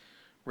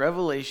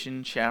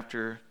Revelation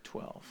chapter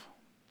 12.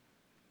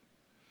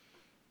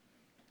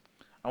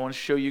 I want to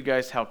show you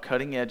guys how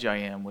cutting edge I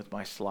am with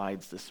my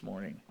slides this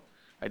morning.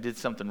 I did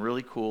something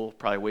really cool,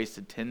 probably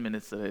wasted 10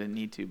 minutes that I didn't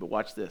need to, but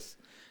watch this.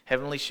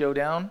 Heavenly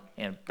Showdown,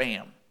 and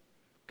bam,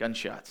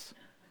 gunshots.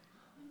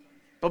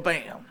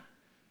 Ba-bam,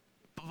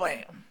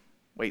 ba-bam.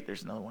 Wait,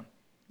 there's another one.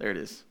 There it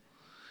is.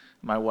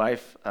 My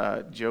wife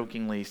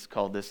jokingly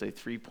called this a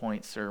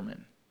 3-point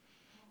sermon.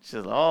 She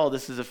says, oh,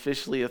 this is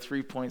officially a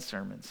 3-point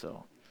sermon.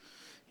 So,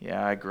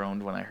 yeah, I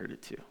groaned when I heard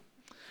it too.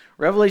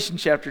 Revelation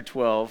chapter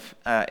 12,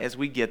 as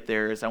we get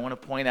there, is I want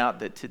to point out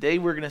that today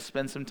we're going to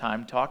spend some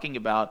time talking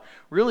about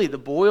really the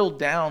boiled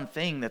down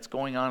thing that's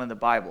going on in the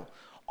Bible.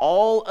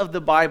 All of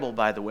the Bible,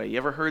 by the way. You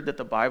ever heard that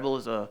the Bible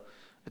is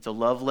it's a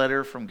love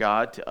letter from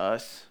God to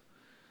us?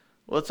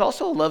 Well, it's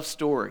also a love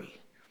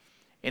story.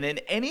 And in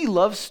any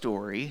love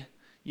story,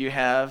 you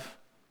have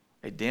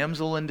a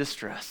damsel in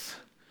distress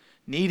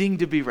needing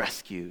to be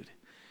rescued.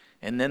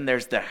 And then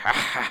there's the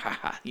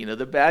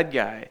the bad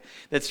guy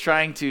that's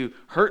trying to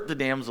hurt the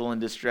damsel in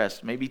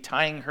distress, maybe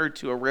tying her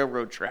to a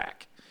railroad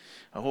track.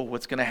 Oh,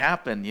 what's going to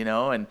happen,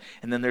 And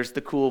then there's the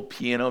cool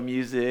piano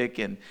music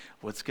and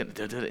what's going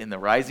to in the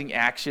rising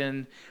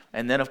action.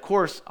 And then, of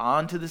course,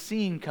 onto the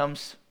scene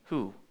comes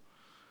who?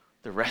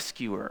 The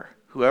rescuer,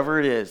 whoever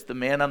it is, the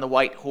man on the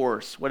white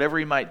horse, whatever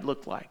he might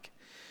look like.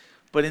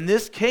 But in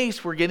this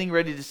case, we're getting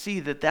ready to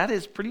see that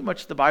is pretty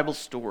much the Bible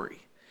story.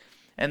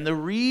 And the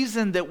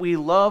reason that we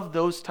love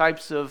those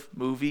types of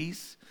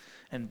movies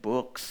and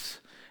books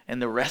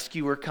and the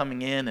rescuer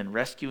coming in and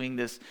rescuing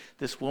this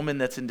woman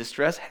that's in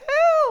distress,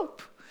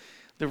 help!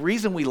 The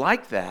reason we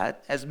like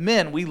that, as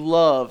men, we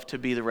love to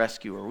be the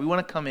rescuer. We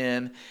want to come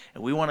in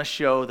and we want to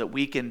show that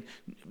we can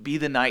be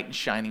the knight in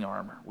shining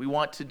armor. We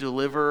want to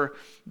deliver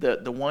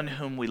the one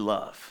whom we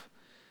love.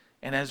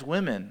 And as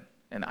women,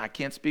 and I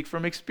can't speak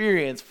from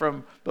experience,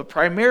 but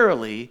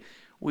primarily,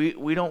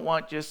 we don't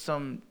want just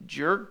some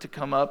jerk to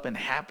come up and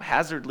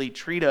haphazardly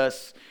treat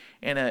us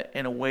in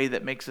a way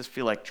that makes us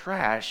feel like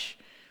trash.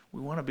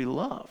 We want to be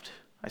loved.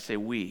 I say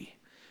we,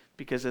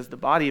 because as the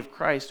body of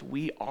Christ,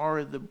 we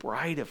are the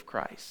bride of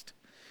Christ.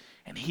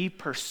 And he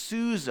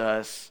pursues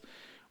us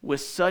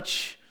with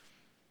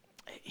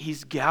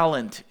he's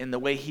gallant in the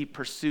way he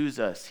pursues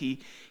us. He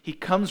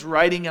comes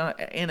riding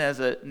in as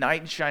a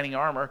knight in shining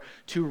armor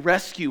to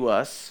rescue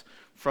us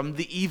from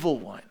the evil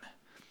one.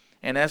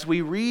 And as we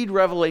read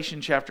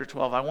Revelation chapter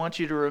 12, I want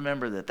you to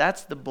remember that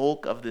that's the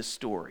bulk of this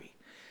story.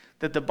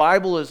 That the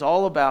Bible is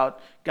all about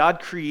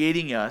God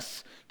creating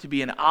us to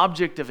be an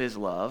object of his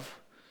love.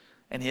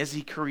 And as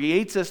he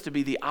creates us to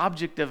be the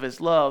object of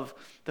his love,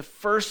 the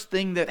first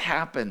thing that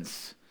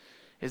happens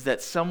is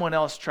that someone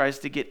else tries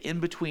to get in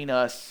between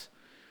us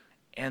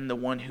and the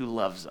one who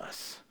loves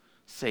us,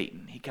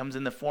 Satan. He comes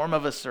in the form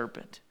of a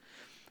serpent.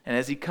 And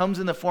as he comes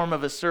in the form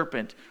of a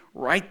serpent,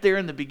 right there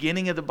in the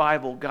beginning of the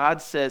Bible, God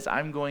says,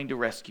 I'm going to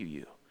rescue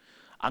you.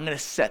 I'm going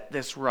to set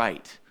this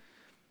right.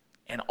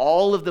 And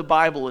all of the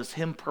Bible is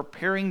him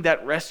preparing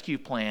that rescue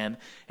plan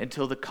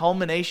until the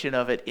culmination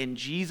of it in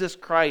Jesus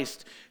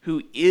Christ,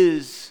 who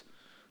is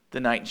the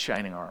knight in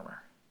shining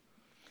armor.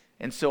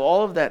 And so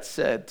all of that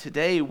said,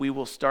 today we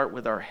will start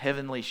with our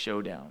heavenly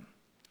showdown.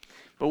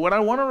 But what I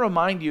want to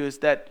remind you is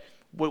that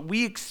what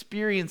we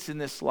experience in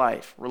this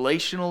life,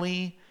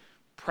 relationally,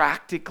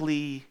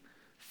 practically,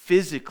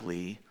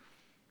 physically,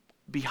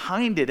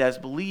 behind it as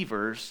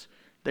believers,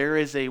 there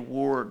is a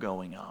war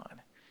going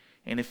on.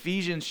 In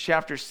Ephesians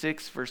chapter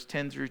 6, verse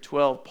 10 through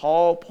 12,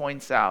 Paul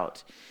points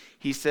out,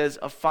 he says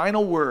a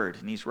final word,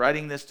 and he's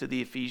writing this to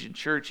the Ephesian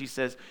church. He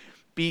says,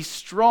 be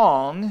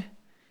strong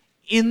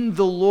in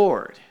the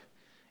Lord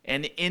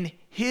and in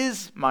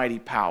his mighty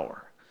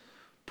power.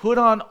 Put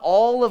on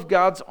all of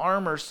God's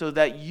armor so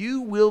that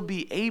you will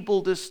be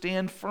able to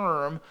stand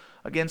firm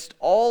against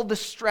all the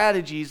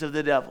strategies of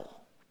the devil.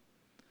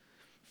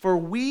 For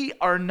we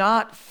are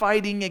not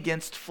fighting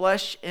against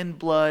flesh and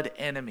blood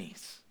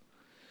enemies,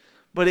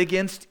 but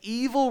against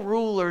evil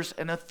rulers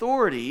and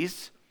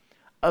authorities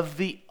of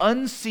the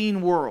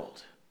unseen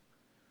world.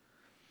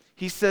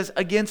 He says,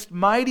 against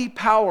mighty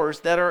powers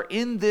that are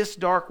in this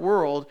dark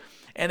world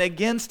and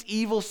against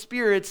evil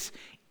spirits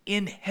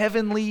in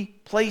heavenly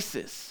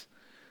places.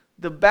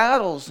 The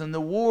battles and the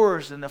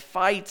wars and the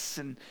fights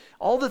and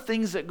all the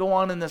things that go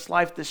on in this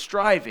life, the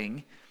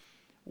striving,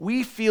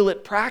 we feel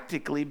it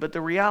practically, but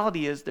the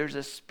reality is there's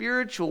a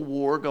spiritual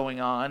war going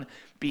on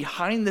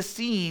behind the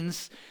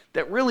scenes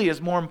that really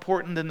is more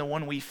important than the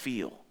one we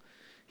feel.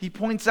 He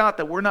points out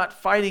that we're not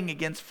fighting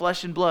against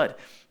flesh and blood.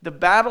 The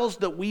battles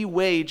that we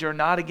wage are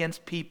not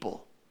against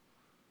people.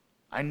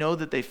 I know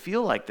that they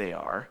feel like they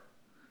are,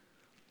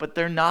 but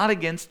they're not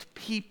against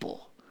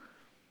people.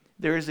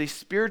 There is a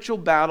spiritual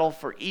battle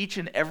for each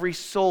and every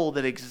soul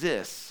that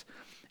exists.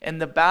 And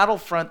the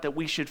battlefront that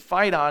we should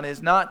fight on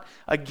is not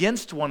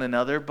against one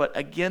another, but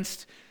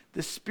against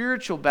the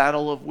spiritual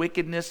battle of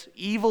wickedness,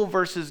 evil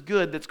versus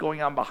good that's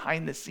going on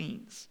behind the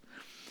scenes.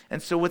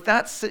 And so with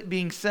that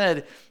being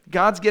said,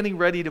 God's getting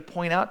ready to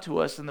point out to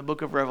us in the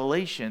book of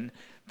Revelation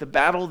the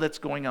battle that's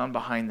going on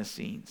behind the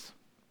scenes.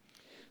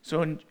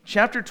 So in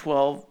chapter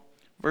 12,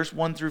 verse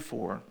 1 through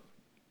 4,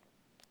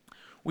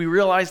 we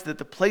realize that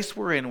the place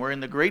we're in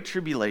the Great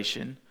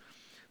Tribulation.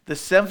 The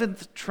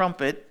seventh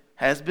trumpet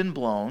has been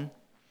blown.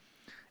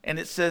 And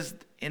it says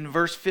in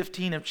verse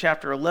 15 of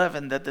chapter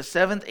 11 that the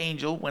seventh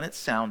angel, when it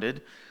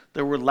sounded,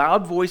 there were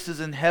loud voices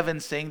in heaven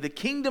saying, "The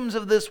kingdoms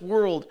of this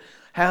world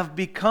have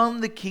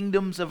become the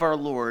kingdoms of our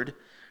Lord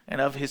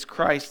and of his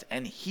Christ,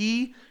 and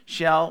he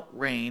shall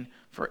reign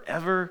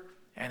forever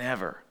and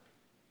ever."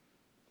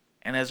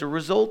 And as a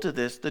result of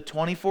this, the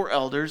 24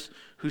 elders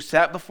who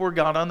sat before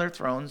God on their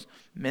thrones,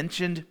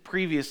 mentioned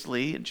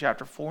previously in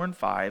chapter 4 and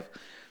 5,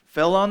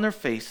 fell on their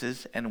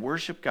faces and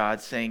worshiped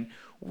God, saying,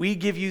 "We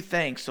give you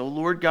thanks, O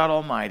Lord God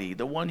Almighty,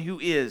 the one who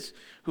is,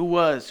 who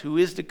was, who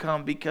is to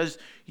come, because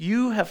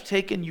you have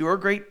taken your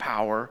great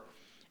power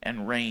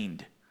and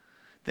reigned.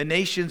 The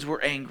nations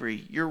were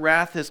angry. Your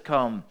wrath has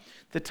come,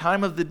 the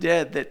time of the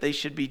dead, that they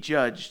should be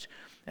judged,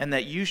 and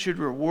that you should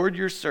reward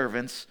your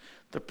servants,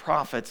 the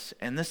prophets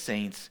and the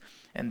saints,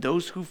 and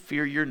those who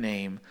fear your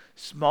name,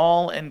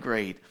 small and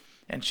great,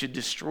 and should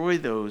destroy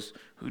those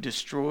who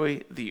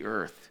destroy the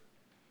earth."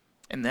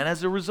 And then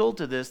as a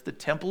result of this, the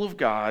temple of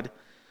God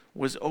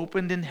was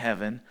opened in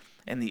heaven,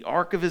 and the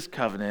ark of his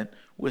covenant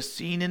was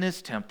seen in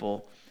his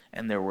temple,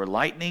 and there were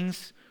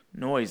lightnings,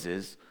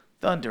 noises,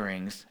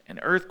 thunderings, an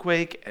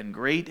earthquake, and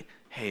great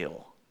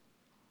hail.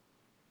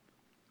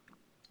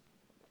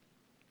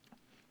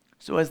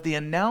 So as the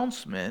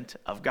announcement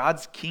of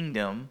God's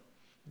kingdom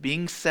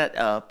being set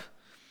up,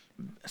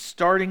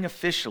 starting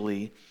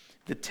officially,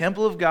 the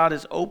temple of God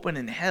is open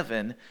in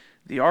heaven,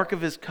 the ark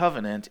of his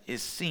covenant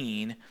is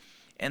seen,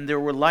 and there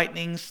were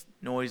lightnings,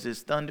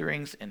 noises,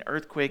 thunderings, an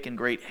earthquake, and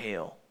great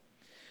hail.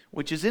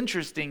 Which is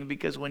interesting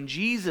because when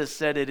Jesus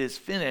said it is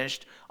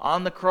finished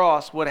on the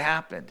cross, what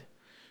happened?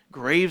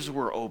 Graves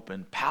were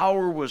opened.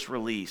 Power was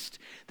released.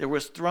 There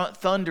was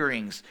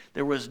thunderings.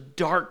 There was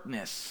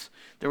darkness.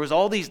 There was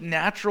all these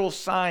natural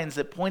signs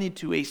that pointed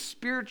to a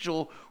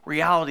spiritual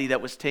reality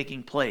that was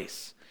taking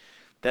place.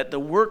 That the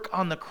work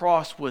on the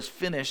cross was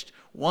finished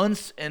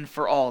once and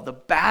for all. The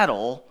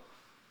battle,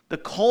 the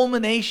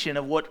culmination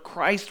of what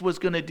Christ was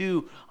going to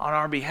do on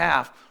our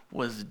behalf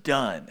was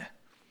done.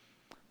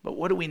 But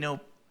what do we know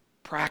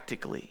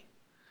practically?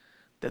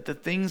 That the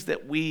things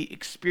that we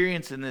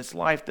experience in this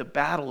life, the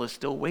battle is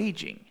still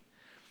waging.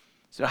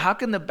 So how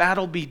can the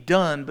battle be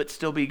done but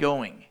still be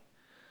going?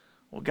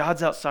 Well,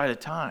 God's outside of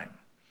time.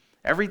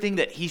 Everything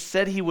that he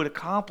said he would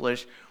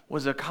accomplish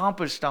was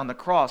accomplished on the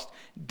cross.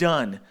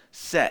 Done,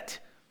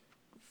 set,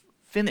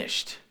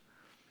 finished.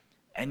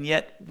 And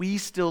yet we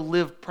still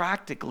live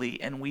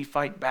practically, and we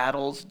fight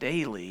battles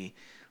daily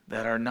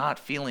that are not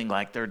feeling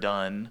like they're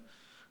done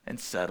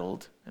and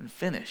settled and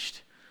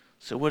finished.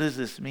 So what does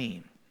this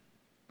mean?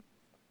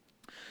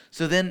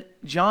 So then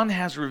John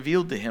has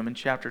revealed to him in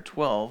chapter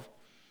 12,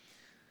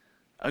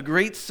 a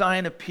great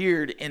sign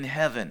appeared in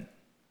heaven.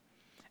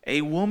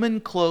 A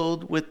woman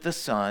clothed with the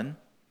sun,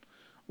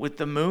 with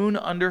the moon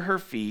under her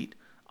feet,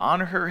 on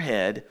her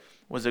head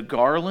was a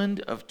garland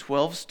of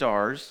 12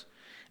 stars,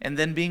 and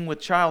then being with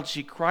child,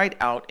 she cried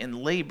out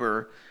in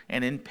labor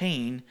and in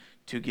pain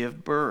to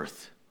give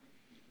birth.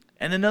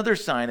 And another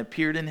sign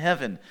appeared in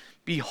heaven.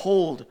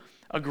 Behold,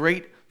 a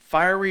great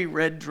fiery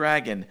red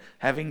dragon,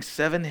 having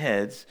 7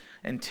 heads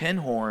and 10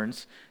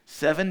 horns,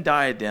 7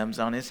 diadems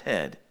on his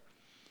head.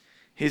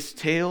 His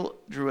tail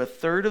drew a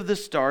third of the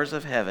stars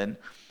of heaven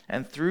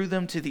and threw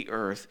them to the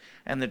earth.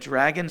 And the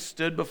dragon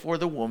stood before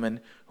the woman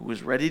who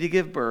was ready to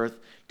give birth,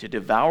 to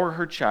devour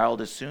her child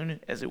as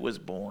soon as it was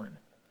born.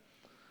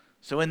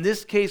 So in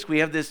this case, we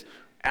have this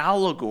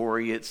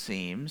allegory, it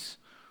seems,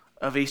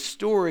 of a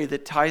story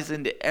that ties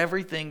into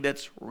everything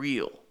that's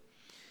real.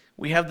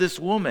 We have this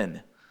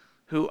woman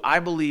who I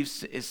believe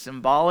is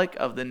symbolic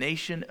of the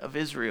nation of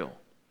Israel,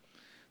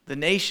 the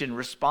nation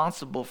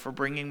responsible for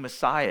bringing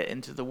Messiah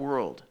into the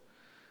world.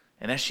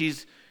 And as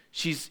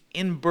she's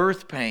in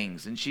birth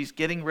pangs and she's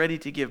getting ready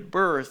to give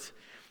birth,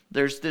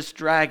 there's this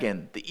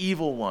dragon, the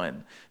evil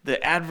one,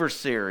 the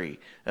adversary,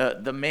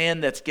 the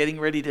man that's getting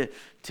ready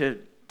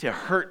to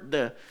hurt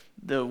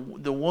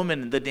the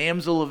woman, the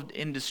damsel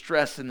in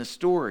distress in the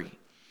story.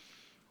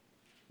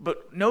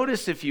 But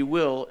notice, if you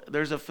will,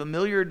 there's a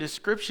familiar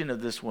description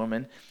of this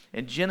woman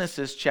in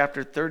Genesis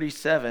chapter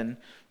 37,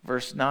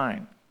 verse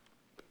 9.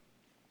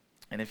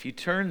 And if you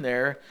turn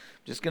there,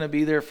 I'm just going to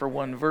be there for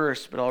one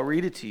verse, but I'll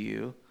read it to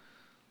you.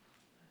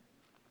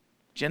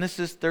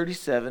 Genesis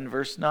 37,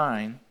 verse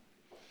 9.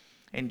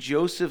 In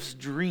Joseph's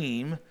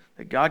dream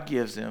that God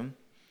gives him,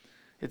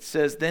 it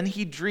says, "Then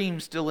he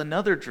dreamed still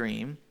another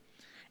dream,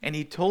 and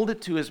he told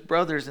it to his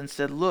brothers and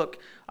said, 'Look,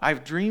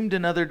 I've dreamed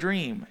another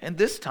dream. And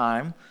this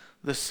time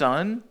the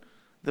sun,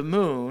 the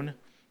moon,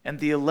 and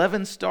the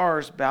 11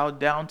 stars bowed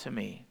down to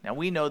me.'" Now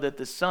we know that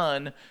the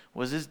sun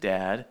was his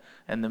dad,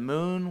 and the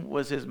moon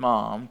was his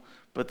mom,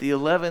 but the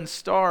 11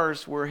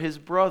 stars were his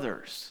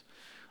brothers.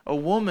 A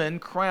woman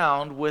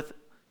crowned with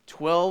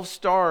 12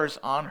 stars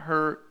on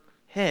her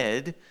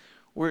head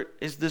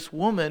is this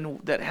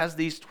woman that has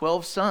these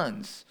 12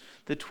 sons,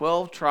 the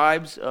 12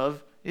 tribes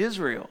of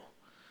Israel.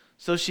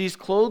 So she's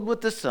clothed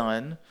with the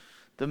sun.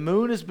 The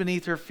moon is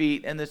beneath her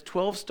feet, and the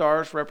 12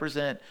 stars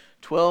represent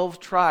 12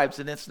 tribes.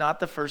 And it's not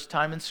the first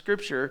time in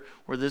Scripture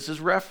where this is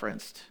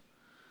referenced.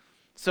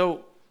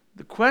 So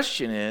the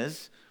question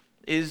is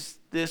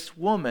this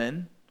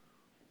woman,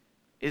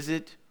 is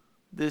it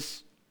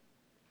this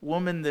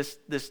woman,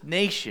 this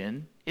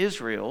nation,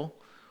 Israel,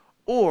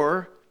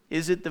 or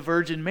is it the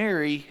Virgin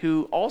Mary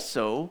who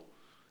also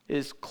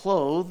is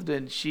clothed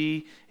and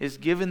she is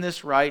given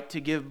this right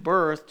to give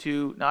birth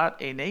to not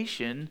a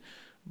nation,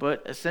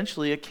 but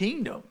essentially a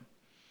kingdom,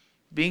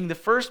 being the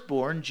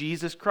firstborn,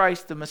 Jesus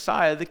Christ, the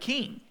Messiah, the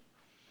King?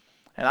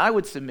 And I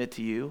would submit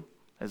to you,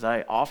 as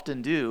I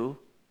often do,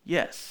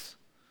 yes,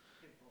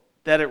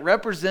 that it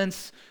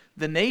represents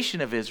the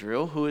nation of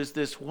Israel, who is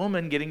this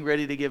woman getting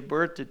ready to give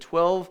birth to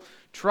 12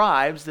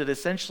 tribes that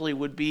essentially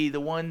would be the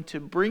one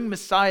to bring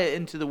Messiah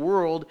into the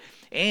world,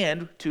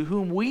 and to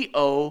whom we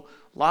owe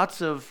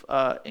lots of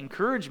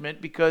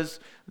encouragement because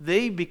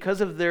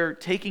of their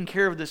taking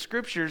care of the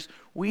Scriptures,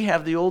 we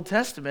have the Old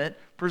Testament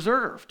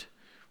preserved.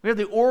 We have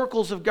the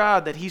oracles of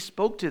God that He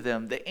spoke to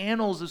them, the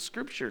annals of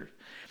Scripture.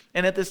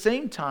 And at the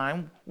same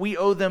time, we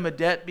owe them a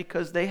debt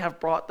because they have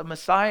brought the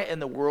Messiah in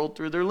the world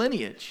through their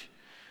lineage,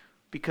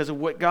 because of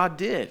what God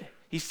did.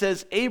 He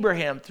says,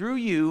 Abraham, through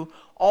you,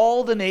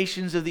 all the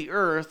nations of the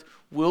earth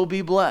will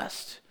be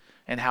blessed.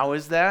 And how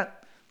is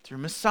that? Through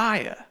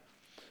Messiah.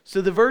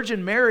 So the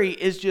Virgin Mary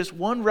is just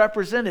one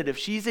representative.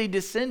 She's a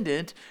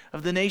descendant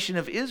of the nation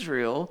of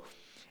Israel,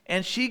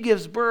 and she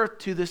gives birth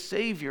to the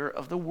Savior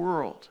of the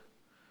world.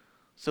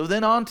 So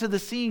then onto the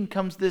scene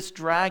comes this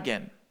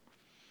dragon,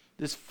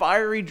 this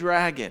fiery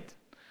dragon.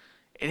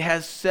 It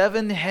has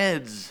 7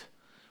 heads,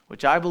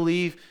 which I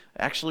believe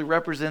actually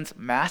represents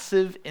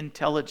massive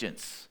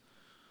intelligence.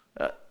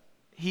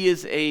 He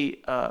is a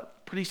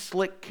pretty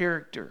slick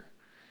character.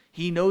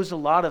 He knows a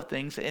lot of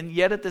things, and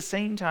yet at the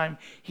same time,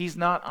 he's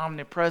not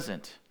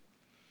omnipresent.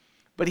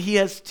 But he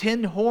has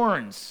 10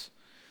 horns.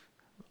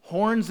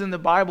 Horns in the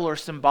Bible are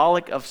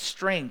symbolic of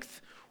strength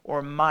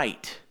or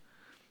might.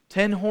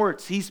 10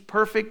 horns. He's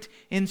perfect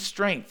in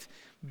strength.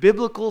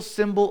 Biblical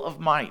symbol of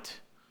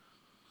might.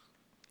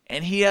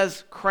 And he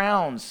has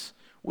crowns,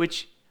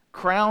 which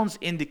crowns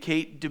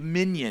indicate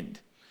dominion.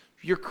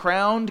 If you're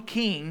crowned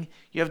king,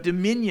 you have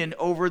dominion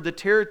over the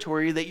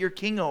territory that you're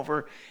king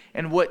over.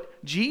 And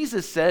what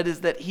Jesus said is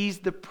that he's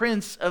the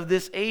prince of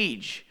this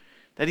age,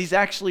 that he's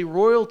actually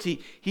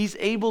royalty. He's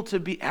able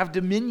to have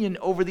dominion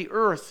over the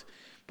earth.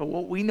 But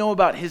what we know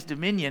about his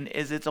dominion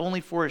is it's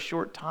only for a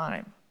short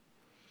time.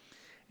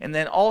 And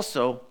then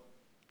also,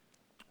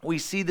 we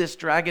see this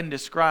dragon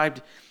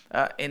described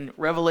in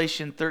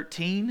Revelation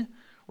 13,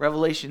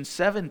 Revelation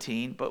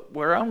 17, but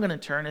where I'm going to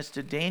turn is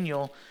to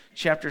Daniel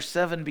chapter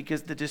 7,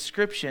 because the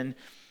description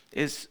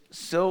is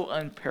so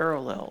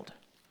unparalleled.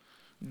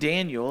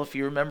 Daniel, if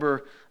you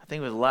remember, I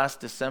think it was last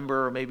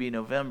December or maybe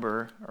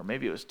November, or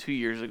maybe it was 2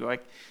 years ago.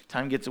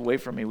 Time gets away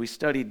from me. We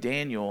studied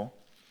Daniel,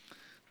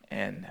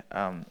 and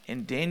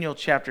in Daniel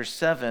chapter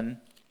 7,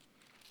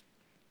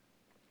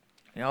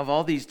 you have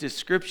all these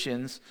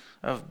descriptions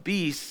of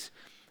beasts,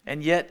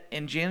 and yet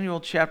in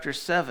Daniel chapter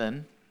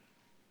 7,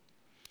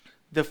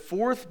 the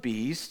 4th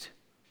beast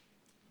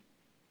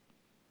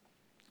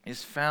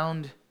is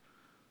found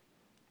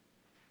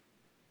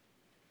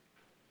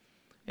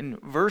in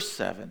verse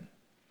 7.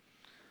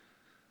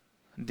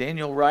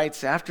 Daniel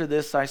writes, "After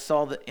this I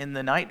saw that in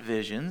the night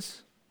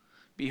visions,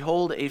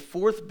 behold, a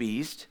 4th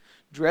beast,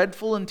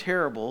 dreadful and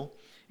terrible,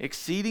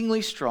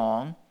 exceedingly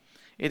strong.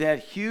 It had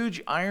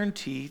huge iron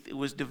teeth. It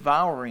was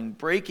devouring,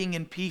 breaking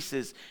in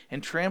pieces,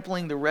 and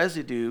trampling the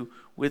residue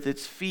with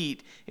its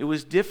feet. It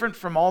was different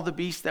from all the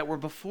beasts that were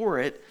before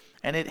it,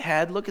 and it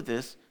had," look at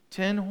this,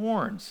 10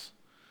 horns.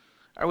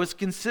 I was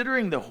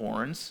considering the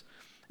horns,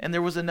 and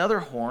there was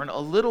another horn, a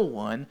little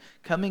one,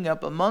 coming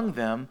up among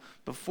them,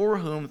 before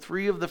whom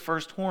 3 of the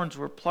first horns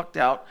were plucked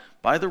out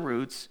by the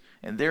roots,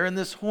 and there in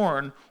this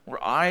horn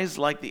were eyes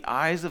like the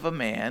eyes of a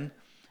man,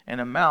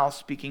 and a mouth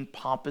speaking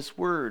pompous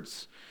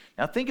words.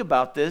 Now think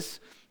about this.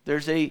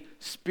 There's a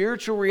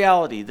spiritual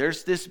reality.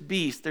 There's this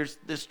beast. There's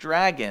this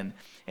dragon.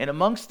 And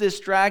amongst this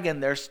dragon,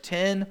 there's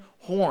 10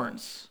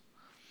 horns.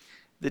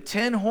 The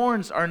 10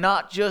 horns are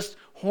not just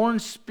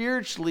horns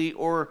spiritually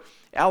or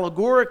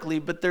allegorically,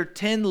 but they're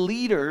 10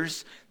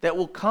 leaders that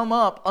will come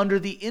up under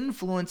the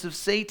influence of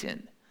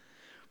Satan.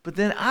 But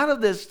then out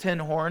of this 10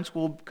 horns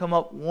will come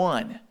up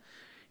one,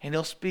 and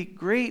he'll speak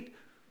great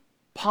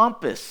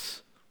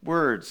pompous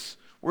words,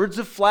 words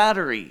of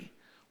flattery,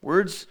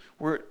 words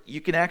where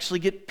you can actually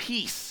get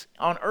peace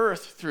on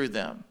earth through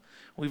them.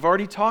 We've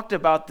already talked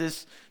about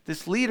this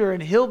leader,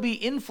 and he'll be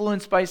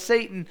influenced by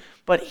Satan,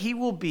 but he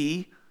will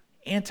be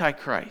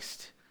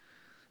Antichrist.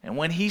 And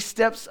when he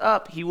steps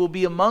up, he will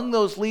be among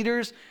those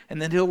leaders,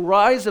 and then he'll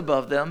rise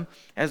above them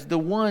as the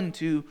one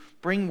to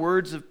bring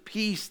words of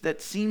peace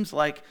that seems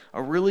like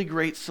a really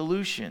great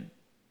solution.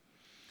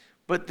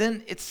 But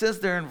then it says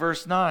there in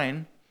verse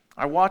 9,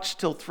 "I watched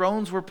till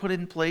thrones were put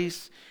in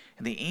place,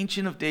 And the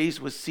Ancient of Days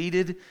was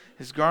seated.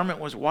 His garment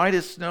was white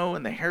as snow,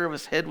 and the hair of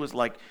his head was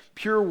like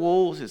pure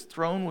wool. His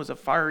throne was a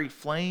fiery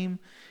flame,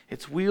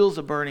 its wheels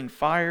a burning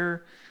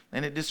fire.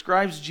 And it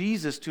describes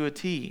Jesus to a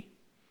T.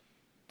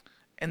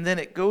 And then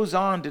it goes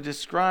on to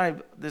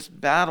describe this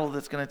battle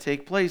that's going to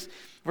take place.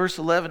 Verse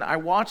 11, I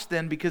watched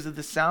then because of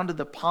the sound of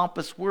the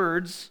pompous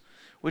words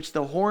which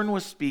the horn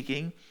was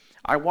speaking.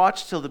 I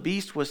watched till the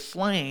beast was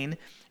slain,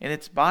 and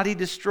its body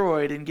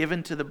destroyed and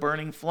given to the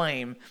burning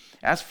flame.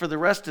 As for the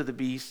rest of the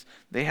beasts,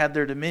 they had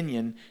their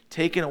dominion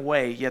taken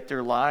away, yet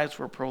their lives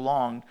were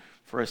prolonged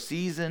for a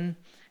season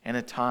and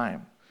a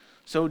time.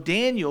 So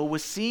Daniel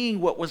was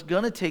seeing what was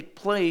going to take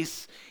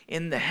place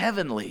in the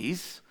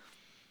heavenlies,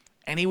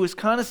 and he was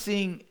kind of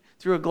seeing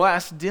through a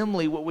glass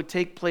dimly what would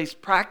take place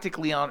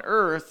practically on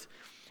earth.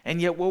 And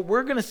yet what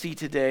we're going to see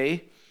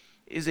today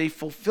is a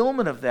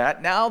fulfillment of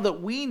that, now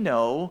that we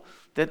know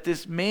that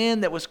this man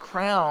that was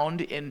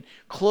crowned and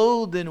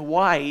clothed in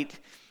white,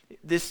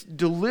 this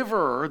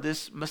deliverer,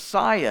 this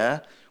Messiah,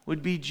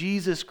 would be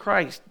Jesus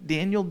Christ.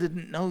 Daniel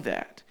didn't know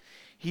that.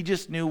 He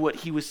just knew what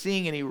he was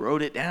seeing, and he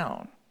wrote it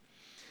down.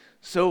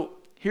 So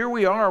here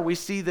we are. We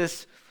see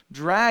this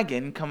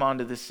dragon come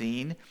onto the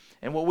scene,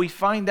 and what we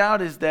find out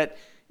is that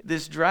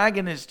this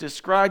dragon is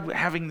described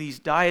having these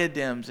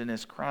diadems in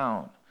his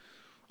crown.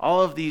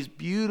 All of these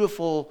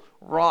beautiful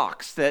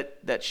rocks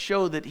that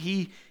show that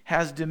he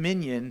has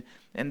dominion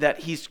and that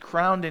he's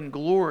crowned in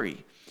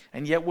glory.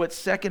 And yet what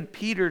 2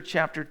 Peter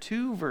chapter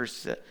 2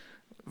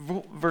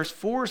 verse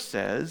 4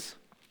 says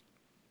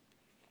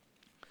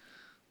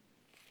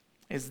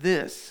is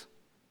this.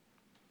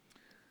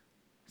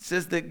 It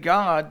says that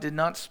God did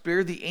not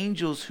spare the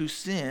angels who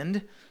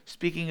sinned,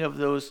 speaking of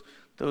those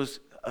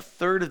a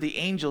third of the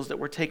angels that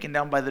were taken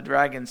down by the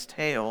dragon's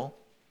tail,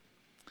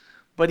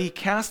 but he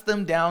cast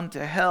them down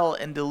to hell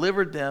and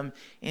delivered them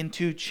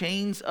into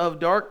chains of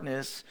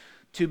darkness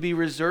to be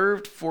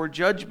reserved for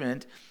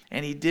judgment.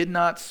 And he did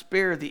not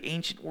spare the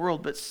ancient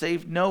world, but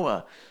saved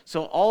Noah.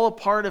 So all a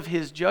part of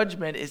his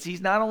judgment is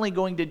he's not only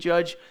going to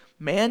judge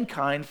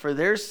mankind for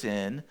their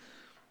sin,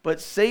 but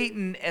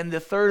Satan and the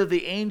third of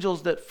the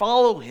angels that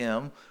follow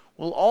him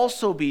will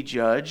also be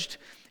judged.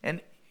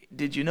 And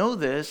did you know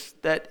this?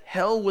 That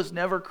hell was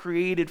never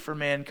created for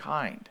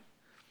mankind.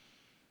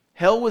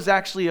 Hell was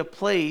actually a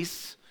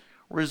place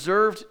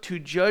reserved to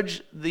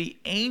judge the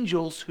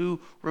angels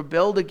who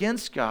rebelled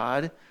against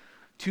God,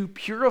 to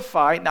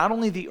purify not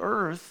only the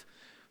earth,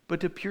 but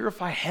to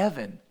purify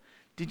heaven.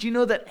 Did you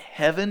know that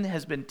heaven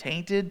has been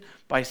tainted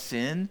by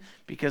sin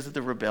because of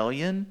the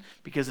rebellion,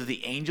 because of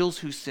the angels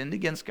who sinned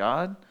against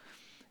God?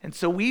 And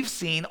so we've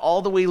seen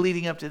all the way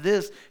leading up to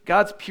this,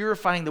 God's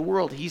purifying the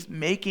world. He's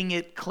making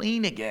it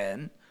clean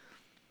again.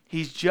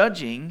 He's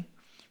judging,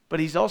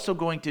 but he's also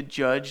going to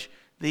judge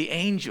the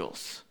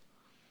angels.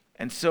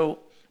 And so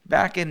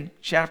back in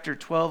chapter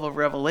 12 of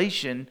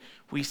Revelation,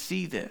 we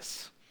see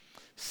this.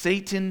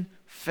 Satan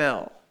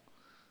fell.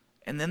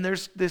 And then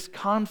there's this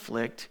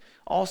conflict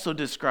also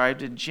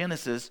described in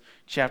Genesis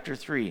chapter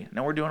 3.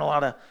 Now we're doing a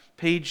lot of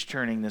page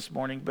turning this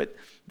morning, but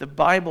the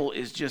Bible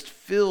is just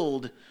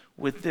filled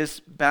with this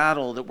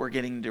battle that we're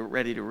getting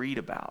ready to read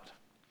about.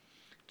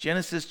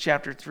 Genesis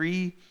chapter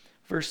 3,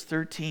 verse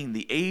 13,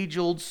 the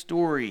age-old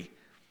story.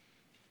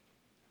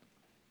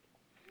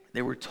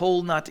 They were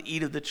told not to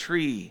eat of the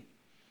tree,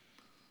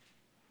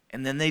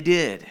 and then they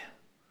did.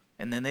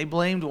 And then they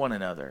blamed one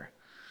another.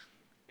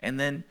 And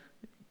then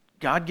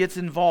God gets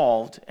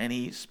involved, and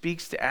he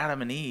speaks to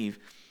Adam and Eve.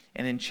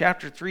 And in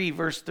chapter 3,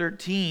 verse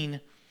 13,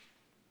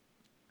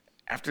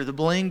 after the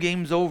blame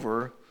game's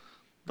over,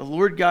 the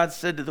Lord God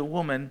said to the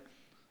woman,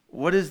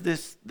 "What is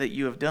this that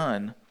you have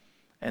done?"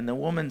 And the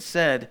woman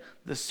said,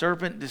 "The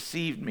serpent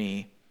deceived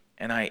me,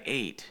 and I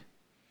ate."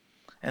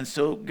 And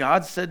so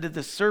God said to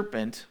the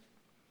serpent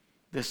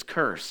this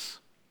curse.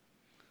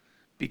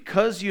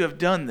 "Because you have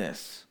done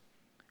this,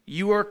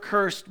 you are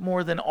cursed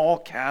more than all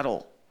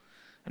cattle,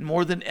 and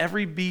more than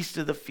every beast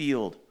of the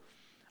field.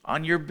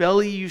 On your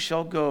belly you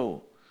shall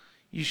go.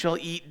 You shall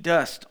eat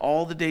dust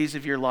all the days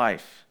of your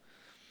life.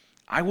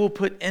 I will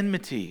put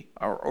enmity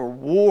or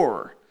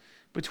war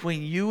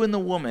between you and the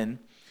woman,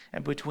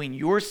 and between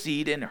your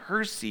seed and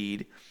her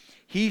seed.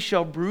 He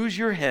shall bruise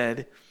your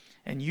head,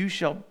 and you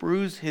shall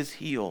bruise his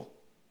heel."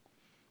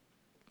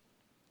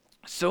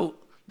 So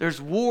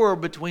there's war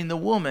between the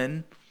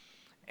woman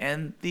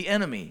and the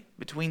enemy,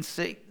 between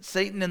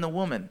Satan and the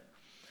woman.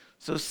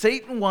 So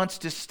Satan wants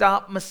to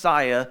stop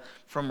Messiah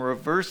from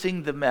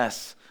reversing the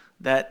mess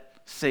that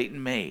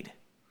Satan made.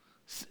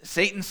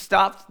 Satan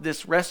stopped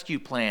this rescue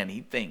plan,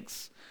 he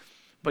thinks.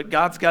 But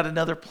God's got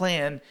another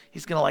plan.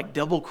 He's going to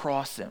double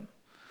cross him.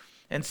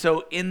 And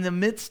so in the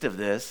midst of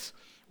this,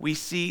 we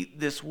see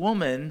this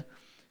woman,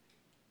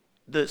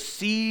 the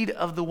seed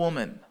of the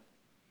woman.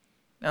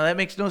 Now that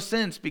makes no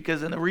sense,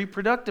 because in the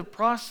reproductive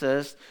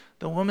process,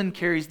 the woman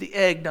carries the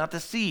egg, not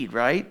the seed,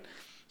 right?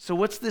 So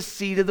what's the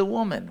seed of the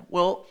woman?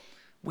 Well,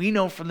 we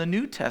know from the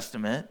New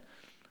Testament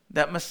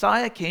that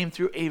Messiah came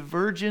through a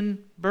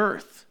virgin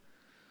birth.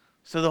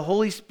 So the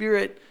Holy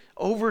Spirit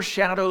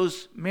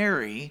overshadows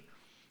Mary,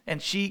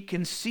 And she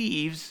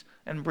conceives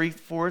and breathed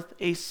forth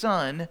a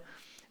son,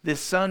 this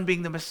son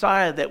being the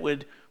Messiah that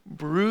would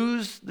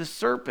bruise the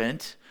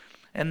serpent,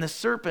 and the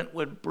serpent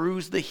would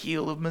bruise the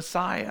heel of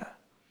Messiah.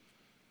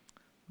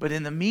 But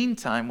in the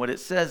meantime, what it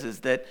says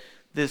is that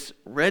this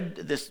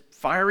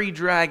fiery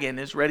dragon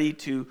is ready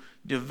to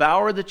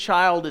devour the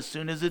child as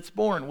soon as it's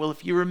born. Well,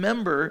 if you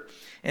remember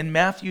in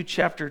Matthew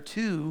chapter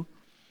 2,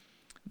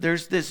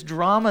 there's this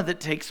drama that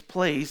takes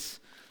place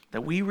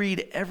that we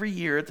read every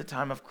year at the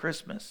time of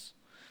Christmas.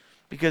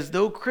 Because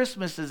though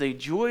Christmas is a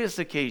joyous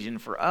occasion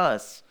for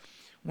us,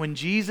 when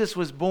Jesus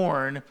was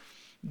born,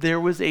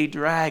 there was a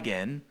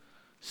dragon,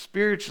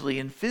 spiritually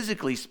and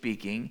physically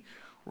speaking,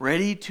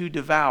 ready to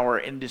devour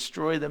and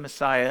destroy the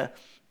Messiah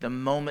the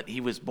moment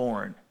he was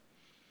born.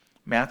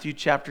 Matthew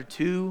chapter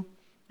 2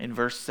 and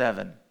verse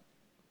 7.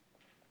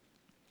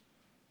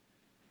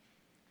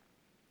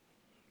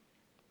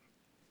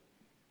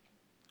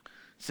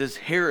 It says,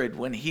 Herod,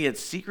 when he had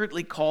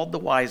secretly called the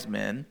wise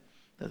men,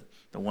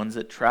 the ones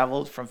that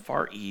traveled from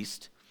far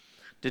east,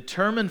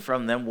 determined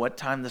from them what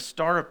time the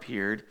star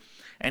appeared,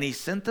 and he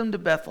sent them to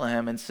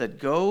Bethlehem and said,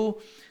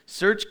 Go,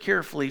 search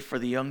carefully for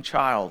the young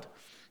child.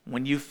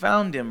 When you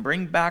found him,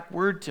 bring back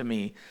word to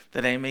me,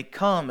 that I may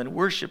come and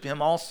worship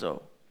him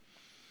also.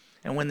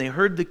 And when they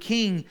heard the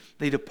king,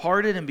 they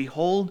departed, and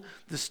behold,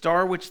 the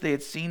star which they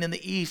had seen in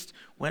the east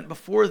went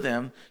before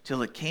them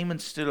till it came and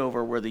stood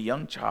over where the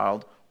young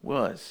child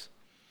was.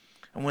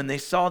 And when they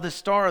saw the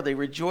star, they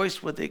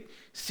rejoiced with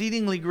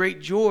exceedingly great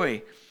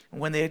joy. And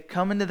when they had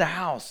come into the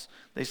house,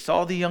 they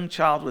saw the young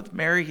child with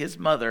Mary his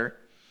mother,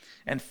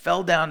 and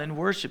fell down and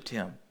worshipped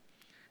him.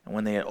 And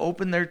when they had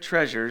opened their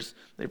treasures,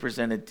 they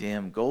presented to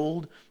him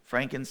gold,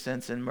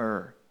 frankincense, and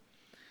myrrh.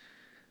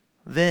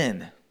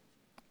 Then,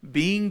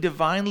 being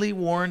divinely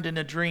warned in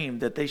a dream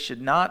that they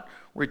should not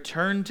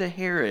return to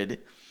Herod,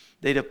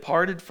 they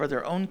departed for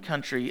their own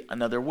country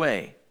another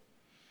way.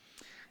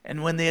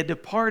 And when they had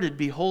departed,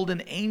 behold,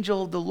 an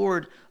angel of the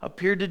Lord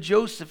appeared to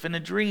Joseph in a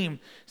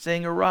dream,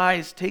 saying,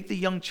 Arise, take the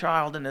young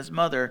child and his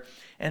mother,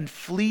 and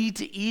flee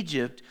to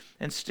Egypt,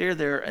 and stay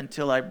there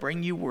until I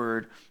bring you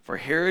word, for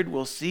Herod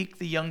will seek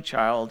the young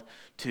child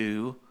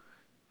to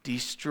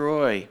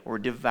destroy or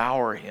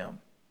devour him.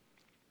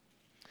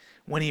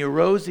 When he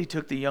arose, he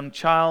took the young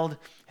child,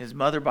 his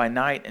mother by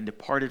night, and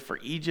departed for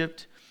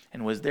Egypt,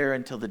 and was there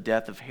until the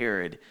death of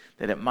Herod,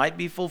 that it might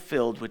be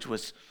fulfilled which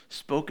was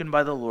spoken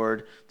by the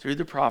Lord through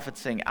the prophet,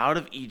 saying, Out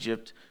of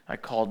Egypt I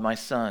called my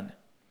son.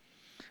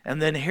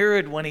 And then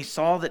Herod, when he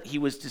saw that he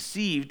was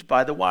deceived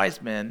by the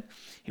wise men,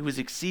 he was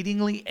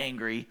exceedingly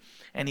angry,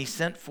 and he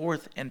sent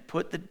forth and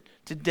put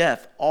to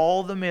death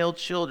all the male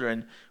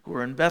children who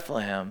were in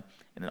Bethlehem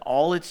and in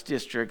all its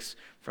districts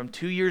from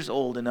 2 years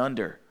old and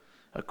under,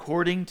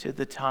 according to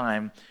the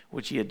time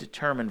which he had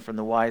determined from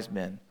the wise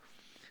men.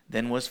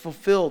 Then was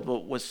fulfilled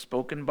what was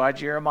spoken by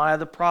Jeremiah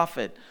the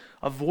prophet.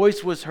 A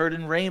voice was heard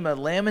in Ramah,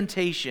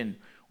 lamentation,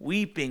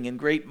 weeping, and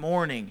great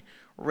mourning.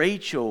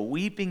 Rachel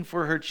weeping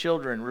for her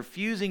children,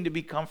 refusing to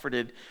be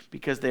comforted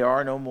because they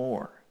are no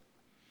more.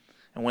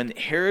 And when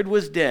Herod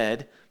was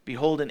dead,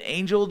 behold, an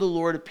angel of the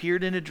Lord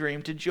appeared in a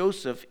dream to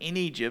Joseph in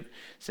Egypt,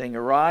 saying,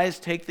 Arise,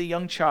 take the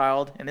young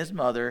child and his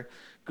mother,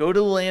 go to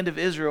the land of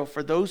Israel,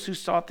 for those who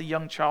sought the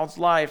young child's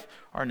life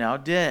are now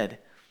dead.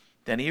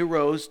 Then he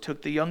arose,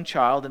 took the young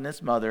child and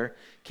his mother,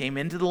 came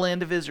into the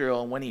land of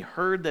Israel, and when he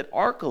heard that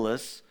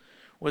Archelaus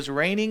was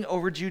reigning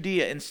over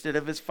Judea instead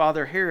of his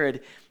father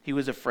Herod, he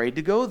was afraid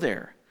to go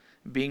there.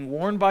 Being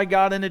warned by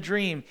God in a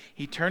dream,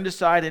 he turned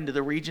aside into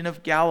the region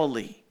of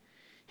Galilee.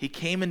 He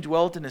came and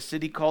dwelt in a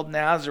city called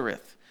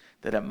Nazareth,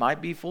 that it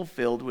might be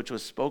fulfilled which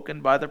was spoken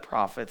by the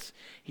prophets,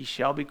 He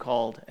shall be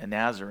called a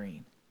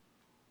Nazarene.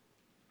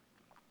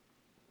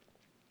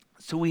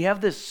 So we have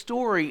this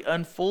story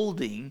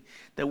unfolding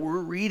that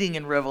we're reading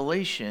in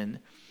Revelation,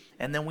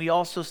 and then we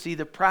also see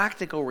the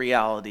practical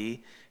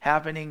reality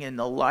happening in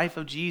the life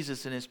of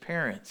Jesus and his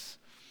parents.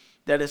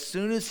 That as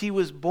soon as he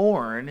was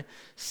born,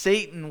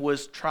 Satan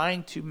was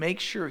trying to make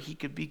sure he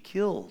could be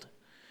killed.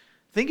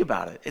 Think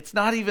about it. It's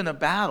not even a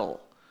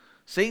battle.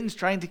 Satan's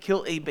trying to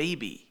kill a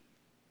baby,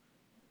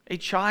 a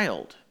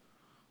child,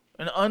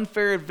 an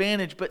unfair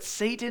advantage. But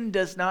Satan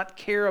does not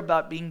care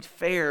about being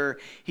fair.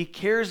 He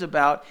cares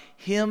about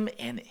him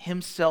and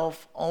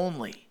himself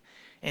only.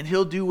 And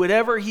he'll do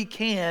whatever he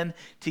can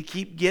to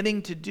keep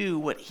getting to do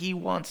what he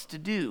wants to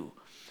do.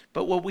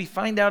 But what we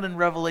find out in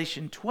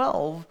Revelation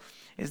 12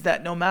 is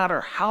that no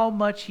matter how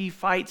much he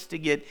fights to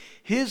get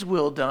his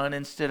will done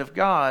instead of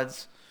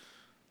God's,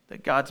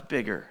 that God's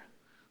bigger.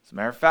 As a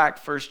matter of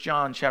fact, 1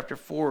 John chapter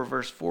 4,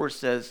 verse 4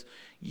 says,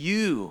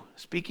 You,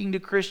 speaking to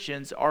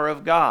Christians, are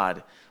of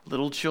God,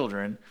 little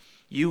children.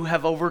 You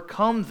have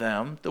overcome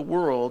them, the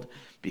world,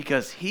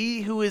 because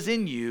he who is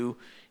in you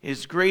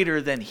is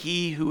greater than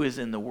he who is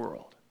in the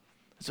world.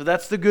 So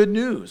that's the good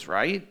news,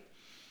 right?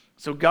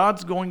 So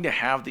God's going to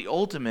have the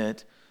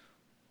ultimate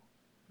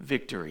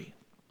victory.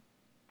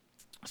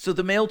 So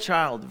the male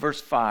child,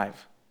 verse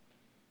 5.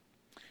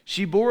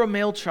 She bore a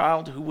male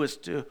child who was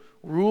to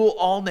rule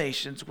all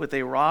nations with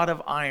a rod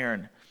of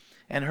iron.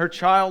 and her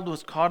child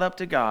was caught up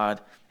to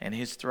God and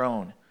his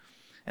throne.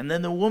 And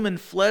then the woman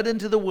fled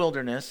into the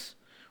wilderness,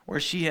 where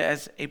she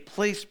has a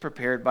place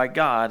prepared by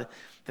God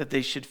that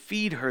they should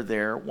feed her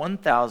there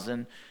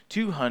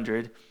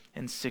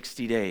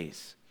 1,260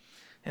 days.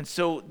 And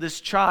so this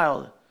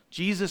child,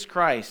 Jesus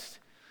Christ,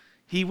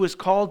 he was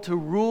called to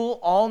rule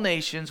all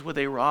nations with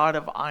a rod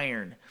of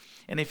iron.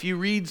 And if you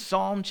read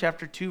Psalm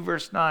chapter 2,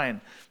 verse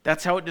 9,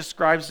 that's how it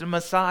describes the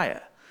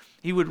Messiah.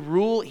 He would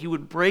rule, he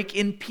would break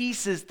in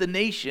pieces the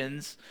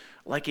nations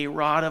like a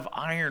rod of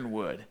iron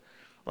would.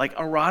 Like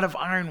a rod of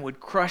iron would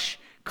crush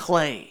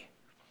clay.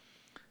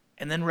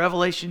 And then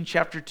Revelation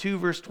chapter 2,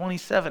 verse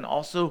 27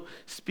 also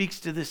speaks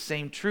to this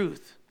same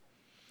truth.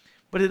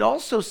 But it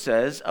also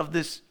says of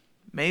this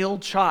male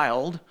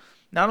child,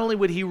 not only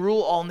would he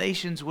rule all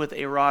nations with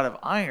a rod of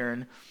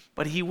iron,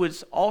 but he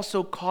was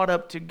also caught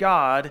up to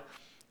God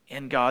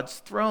and God's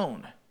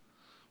throne.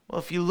 Well,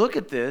 if you look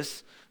at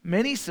this,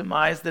 many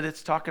surmise that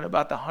it's talking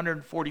about the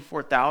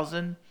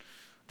 144,000,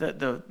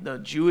 the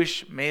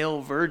Jewish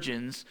male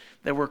virgins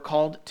that were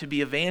called to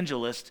be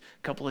evangelists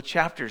a couple of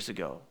chapters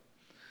ago.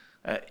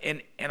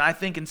 And I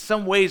think in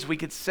some ways we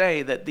could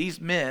say that these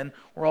men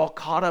were all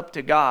caught up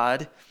to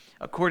God.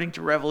 According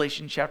to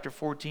Revelation chapter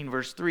 14,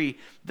 verse 3,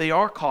 they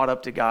are caught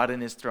up to God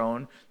and his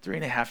throne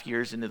 3.5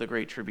 years into the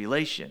Great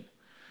Tribulation.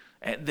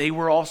 And they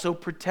were also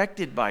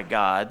protected by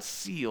God's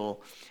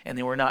seal, and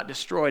they were not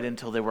destroyed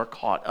until they were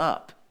caught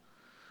up.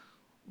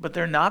 But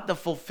they're not the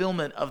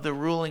fulfillment of the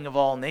ruling of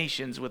all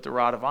nations with the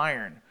rod of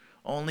iron.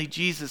 Only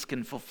Jesus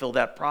can fulfill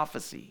that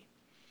prophecy.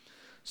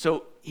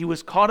 So he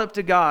was caught up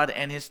to God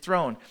and his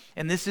throne.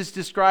 And this is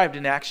described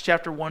in Acts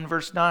chapter 1,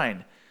 verse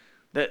 9.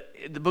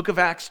 The book of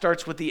Acts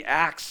starts with the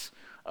acts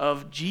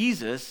of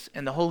Jesus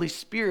and the Holy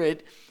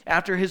Spirit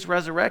after his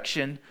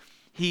resurrection.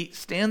 He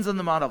stands on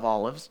the Mount of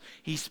Olives,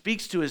 he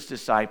speaks to his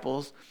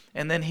disciples,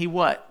 and then he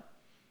what?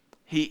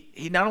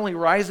 He not only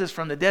rises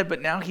from the dead,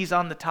 but now he's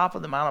on the top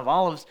of the Mount of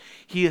Olives.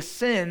 He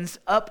ascends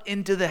up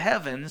into the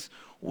heavens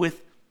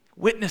with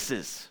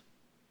witnesses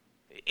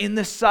in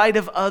the sight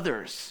of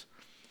others.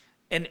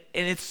 And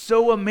it's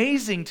so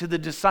amazing to the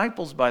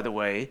disciples, by the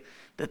way,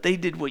 that they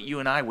did what you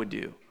and I would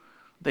do.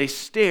 They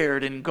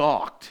stared and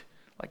gawked.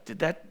 Like, did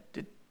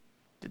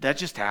that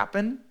just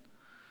happen?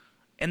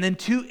 And then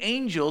 2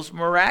 angels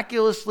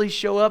miraculously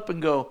show up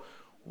and go,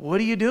 "What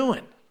are you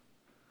doing?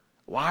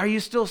 Why are you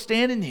still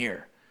standing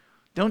here?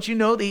 Don't you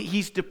know that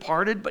he's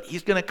departed, but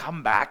he's going to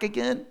come back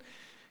again?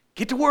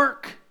 Get to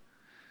work."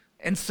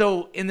 And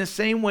so in the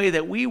same way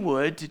that we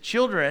would to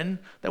children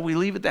that we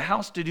leave at the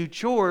house to do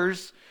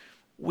chores,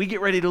 we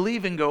get ready to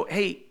leave and go,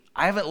 "Hey,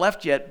 I haven't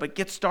left yet, but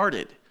get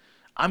started.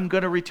 I'm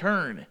going to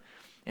return."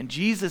 And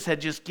Jesus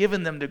had just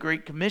given them the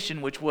Great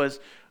Commission, which was,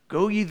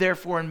 "Go ye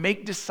therefore and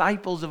make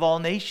disciples of all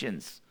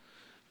nations,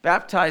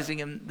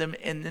 baptizing them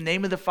in the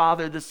name of the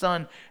Father, the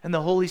Son, and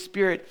the Holy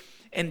Spirit,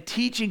 and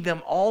teaching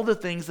them all the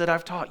things that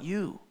I've taught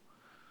you.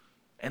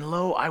 And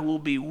lo, I will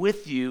be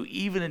with you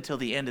even until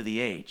the end of the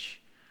age."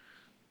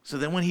 So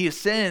then when he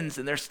ascends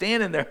and they're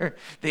standing there,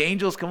 the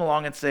angels come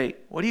along and say,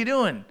 "What are you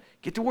doing?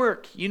 Get to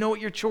work. You know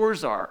what your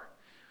chores are.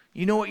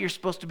 You know what you're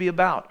supposed to be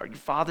about, or your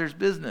Father's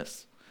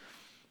business."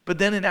 But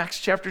then in Acts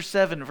chapter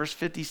 7, verse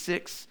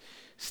 56,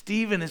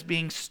 Stephen is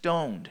being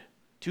stoned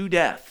to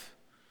death.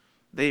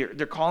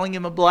 They're calling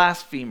him a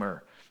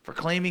blasphemer for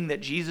claiming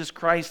that Jesus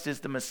Christ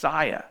is the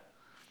Messiah,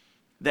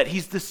 that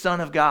he's the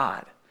Son of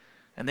God.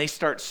 And they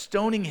start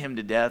stoning him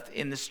to death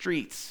in the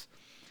streets.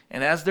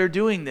 And as they're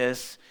doing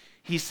this,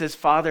 he says,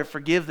 "Father,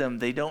 forgive them.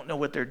 They don't know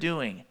what they're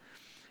doing."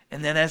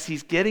 And then as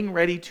he's getting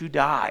ready to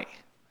die,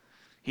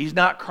 he's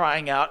not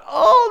crying out,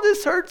 "Oh,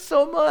 this hurts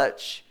so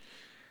much."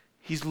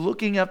 He's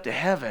looking up to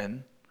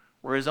heaven,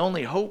 where his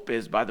only hope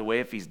is, by the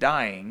way, if he's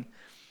dying.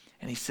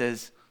 And he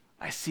says,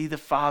 "I see the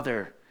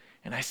Father,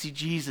 and I see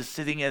Jesus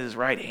sitting at his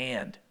right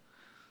hand."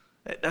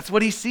 That's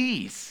what he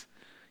sees.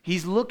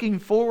 He's looking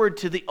forward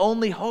to the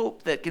only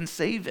hope that can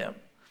save him.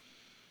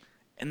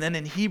 And then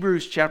in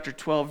Hebrews chapter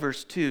 12,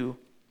 verse 2,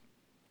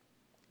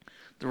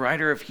 the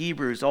writer of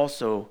Hebrews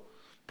also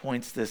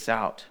points this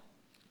out.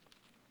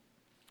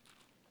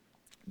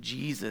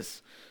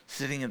 Jesus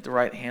sitting at the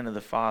right hand of the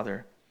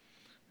Father.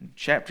 In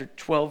chapter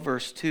 12,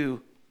 verse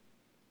 2,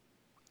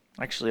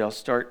 actually I'll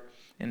start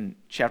in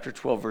chapter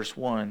 12, verse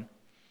 1.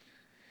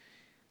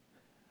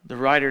 The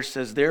writer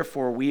says,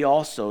 "Therefore we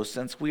also,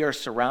 since we are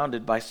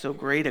surrounded by so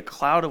great a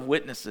cloud of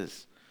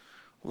witnesses,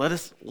 let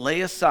us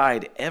lay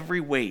aside every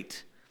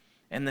weight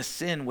and the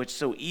sin which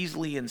so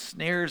easily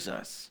ensnares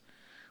us.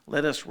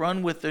 Let us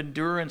run with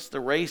endurance the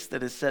race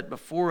that is set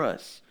before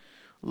us,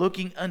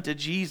 looking unto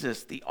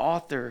Jesus, the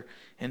author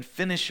and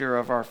finisher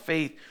of our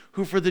faith,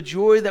 who for the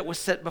joy that was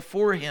set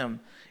before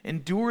him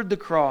endured the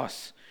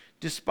cross,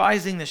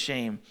 despising the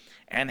shame,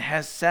 and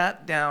has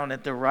sat down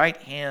at the right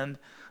hand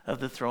of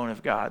the throne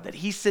of God." That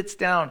he sits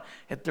down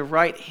at the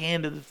right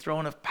hand of the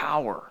throne of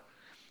power,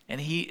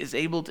 and he is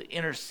able to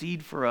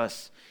intercede for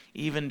us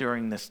even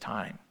during this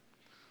time.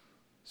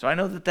 So I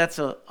know that that's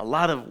a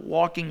lot of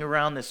walking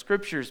around the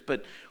scriptures,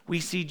 but we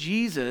see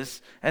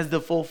Jesus as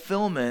the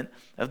fulfillment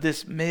of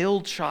this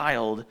male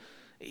child.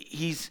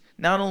 He's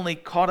not only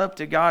caught up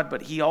to God,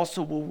 but he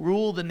also will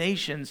rule the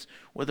nations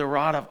with a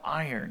rod of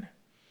iron.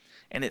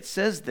 And it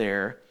says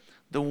there,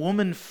 the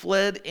woman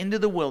fled into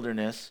the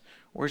wilderness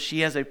where she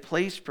has a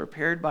place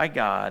prepared by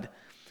God,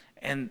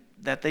 and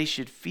that they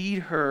should feed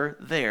her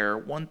there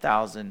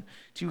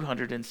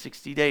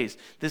 1,260 days.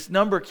 This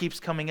number keeps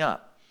coming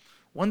up.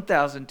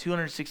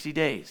 1,260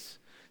 days,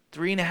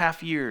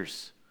 3.5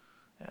 years,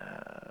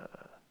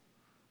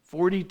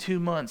 42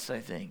 months, I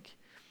think.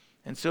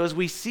 And so as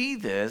we see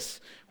this,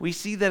 we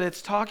see that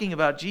it's talking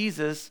about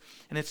Jesus,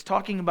 and it's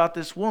talking about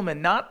this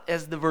woman, not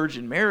as the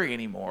Virgin Mary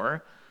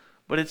anymore,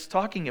 but it's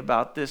talking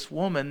about this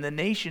woman, the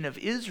nation of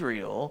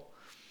Israel,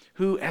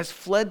 who has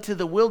fled to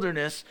the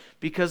wilderness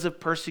because of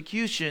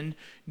persecution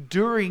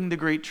during the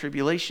Great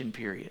Tribulation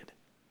period.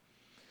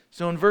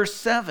 So in verse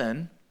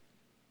 7,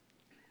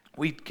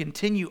 we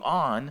continue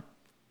on.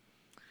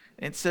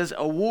 It says,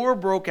 a war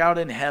broke out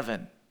in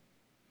heaven.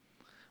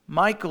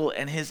 Michael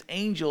and his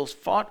angels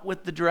fought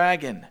with the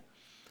dragon,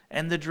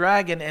 and the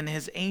dragon and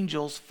his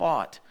angels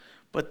fought,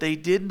 but they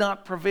did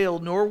not prevail,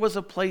 nor was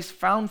a place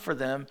found for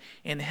them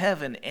in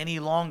heaven any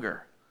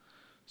longer.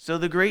 So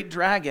the great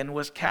dragon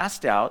was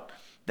cast out,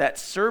 that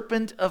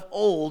serpent of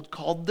old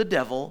called the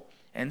devil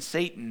and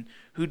Satan,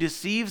 who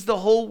deceives the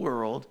whole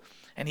world,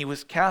 and he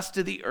was cast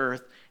to the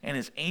earth, and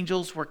his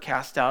angels were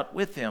cast out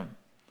with him.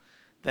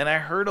 Then I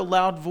heard a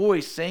loud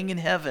voice saying in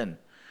heaven,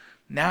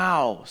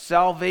 now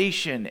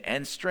salvation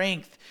and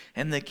strength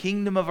and the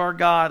kingdom of our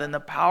God and the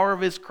power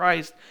of his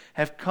Christ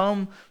have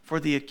come, for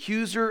the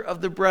accuser of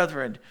the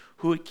brethren,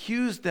 who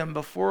accused them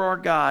before our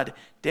God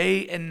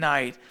day and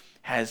night,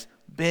 has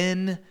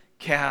been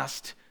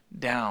cast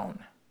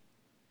down.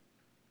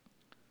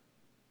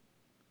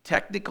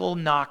 Technical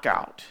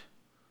knockout.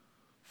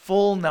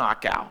 Full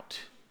knockout.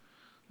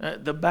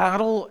 The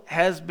battle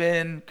has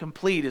been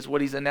complete, is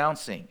what he's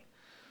announcing.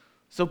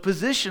 So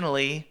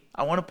positionally,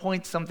 I want to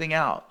point something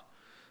out.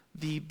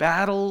 The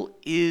battle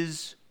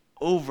is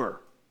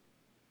over.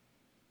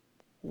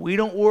 We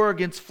don't war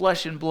against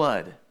flesh and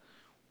blood,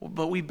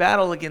 but we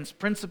battle against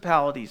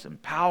principalities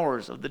and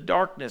powers of the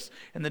darkness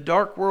and the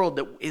dark world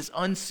that is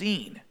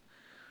unseen.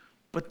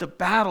 But the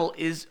battle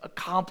is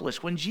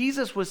accomplished. When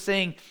Jesus was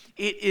saying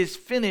it is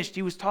finished,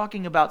 he was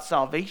talking about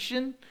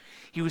salvation.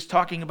 He was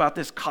talking about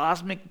this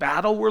cosmic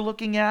battle we're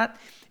looking at.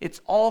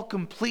 It's all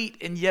complete,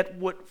 and yet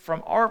what,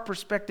 from our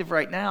perspective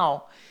right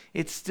now,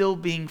 it's still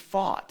being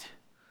fought.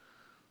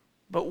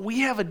 But we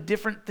have a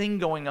different thing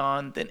going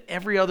on than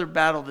every other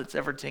battle that's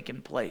ever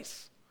taken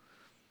place.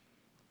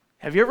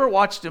 Have you ever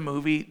watched a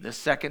movie the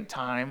second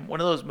time?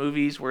 One of those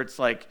movies where it's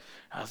like,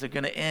 how's it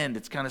going to end?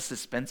 It's kind of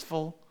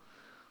suspenseful.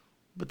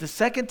 But the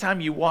second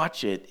time you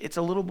watch it, it's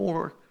a little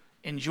more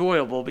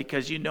enjoyable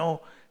because you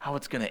know how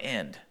it's going to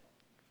end.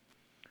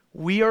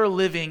 We are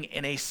living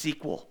in a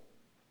sequel.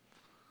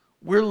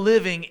 We're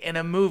living in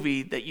a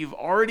movie that you've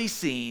already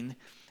seen,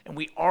 and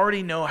we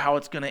already know how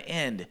it's going to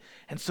end.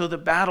 And so the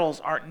battles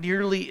aren't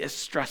nearly as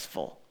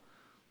stressful.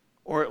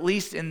 Or at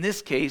least in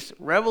this case,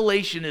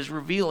 Revelation is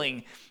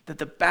revealing that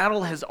the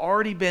battle has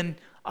already been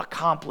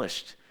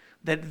accomplished.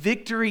 That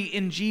victory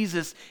in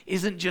Jesus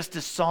isn't just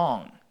a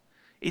song.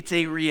 It's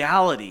a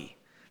reality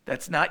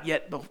that's not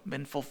yet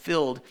been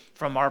fulfilled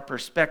from our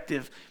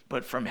perspective,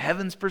 but from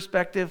heaven's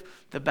perspective,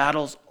 the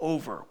battle's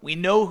over. We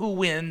know who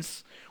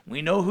wins.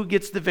 We know who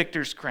gets the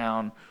victor's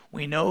crown.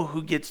 We know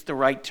who gets the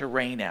right to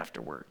reign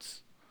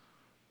afterwards.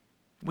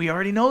 We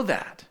already know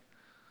that.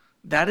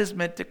 That is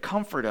meant to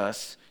comfort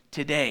us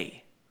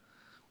today.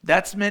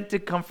 That's meant to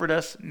comfort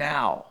us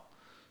now,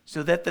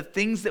 so that the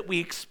things that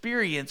we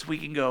experience, we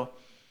can go,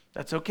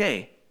 that's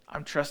okay.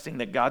 I'm trusting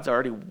that God's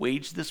already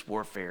waged this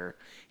warfare.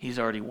 He's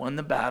already won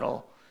the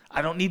battle.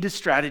 I don't need to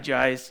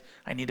strategize.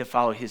 I need to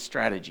follow his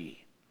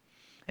strategy.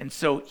 And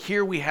so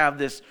here we have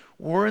this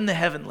war in the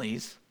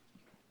heavenlies,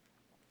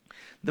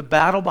 the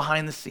battle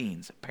behind the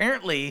scenes.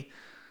 Apparently,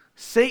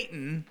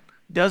 Satan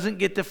doesn't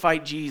get to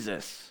fight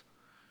Jesus.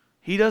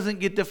 He doesn't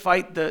get to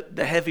fight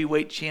the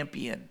heavyweight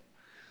champion.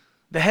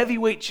 The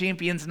heavyweight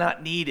champion's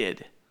not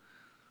needed.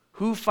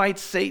 Who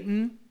fights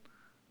Satan?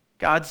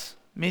 God's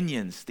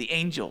minions, the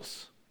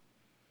angels.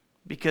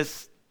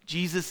 Because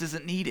Jesus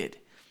isn't needed.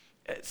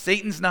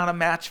 Satan's not a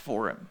match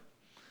for him.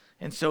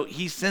 And so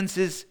he sends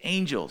his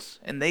angels,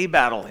 and they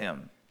battle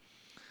him.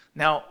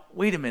 Now,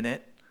 wait a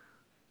minute.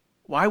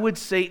 Why would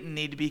Satan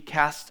need to be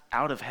cast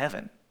out of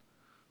heaven?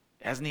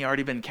 Hasn't he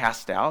already been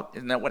cast out?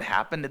 Isn't that what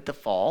happened at the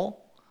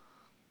fall?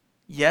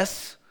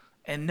 Yes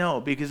and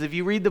no. Because if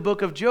you read the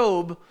book of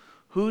Job,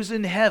 who's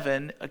in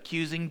heaven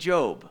accusing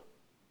Job?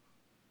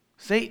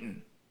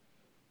 Satan.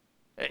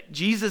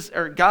 Jesus,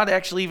 or God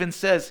actually even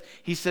says,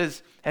 he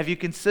says, have you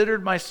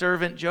considered my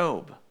servant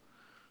Job?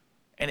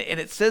 And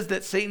it says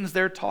that Satan's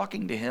there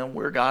talking to him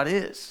where God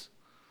is.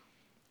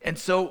 And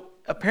so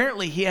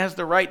apparently he has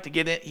the right to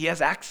get in, he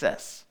has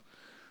access.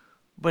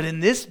 But in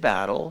this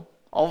battle,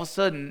 all of a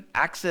sudden,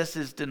 access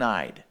is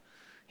denied.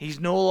 He's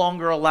no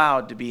longer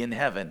allowed to be in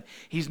heaven.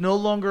 He's no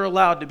longer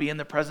allowed to be in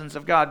the presence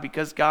of God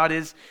because God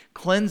is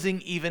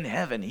cleansing even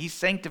heaven. He's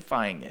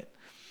sanctifying it.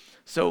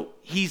 So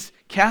he's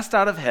cast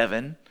out of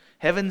heaven.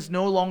 Heaven's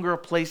no longer a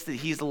place that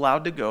he's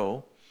allowed to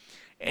go.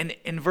 And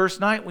in verse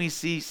 9, we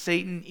see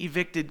Satan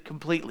evicted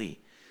completely.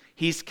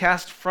 He's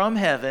cast from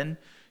heaven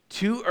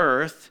to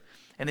earth,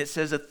 and it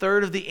says a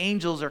third of the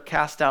angels are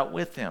cast out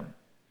with him.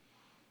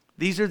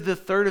 These are the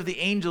third of the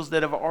angels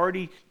that have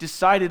already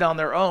decided on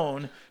their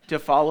own to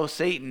follow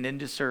Satan and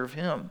to serve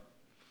him.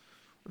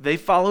 They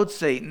followed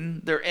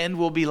Satan. Their end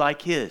will be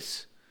like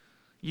his.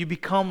 You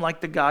become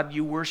like the God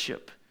you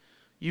worship.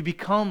 You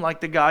become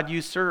like the God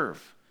you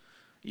serve.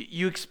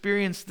 You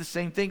experience the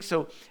same thing.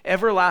 So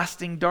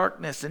everlasting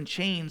darkness and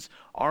chains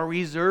are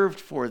reserved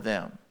for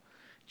them.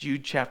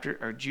 Jude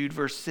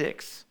verse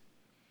 6.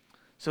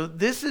 So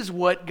this is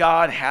what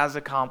God has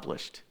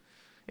accomplished.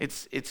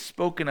 It's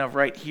spoken of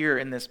right here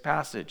in this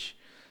passage.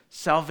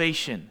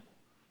 Salvation.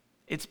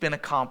 It's been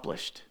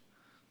accomplished.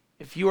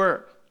 If you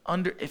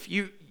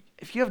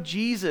have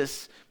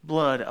Jesus'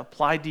 blood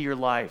applied to your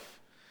life,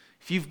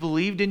 if you've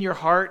believed in your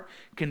heart,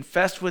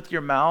 confessed with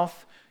your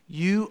mouth,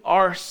 you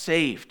are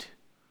saved.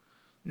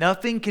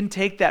 Nothing can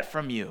take that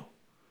from you.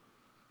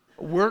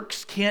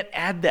 Works can't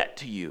add that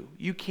to you.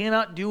 You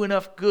cannot do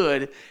enough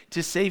good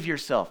to save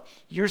yourself.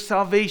 Your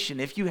salvation,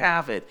 if you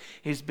have it,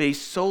 is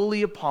based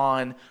solely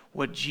upon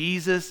what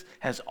Jesus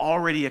has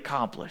already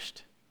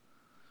accomplished.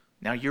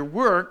 Now, your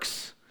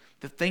works,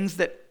 the things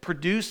that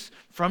produce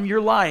from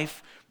your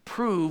life,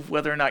 prove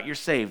whether or not you're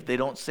saved. They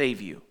don't save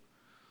you.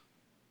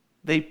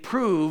 They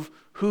prove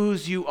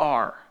whose you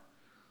are.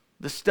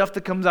 The stuff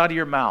that comes out of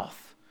your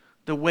mouth,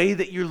 the way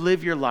that you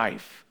live your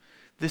life,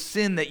 the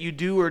sin that you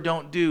do or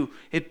don't do,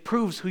 it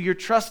proves who you're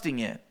trusting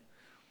in.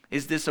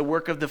 Is this a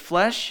work of the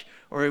flesh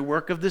or a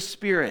work of the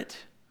Spirit?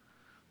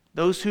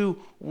 Those who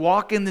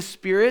walk in the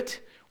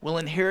Spirit will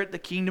inherit the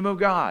kingdom of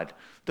God.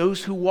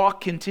 Those who walk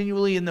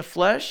continually in the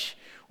flesh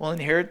will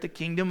inherit the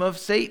kingdom of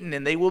Satan,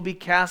 and they will be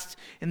cast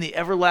in the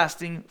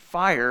everlasting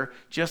fire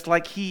just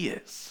like he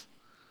is.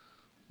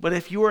 But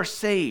if you are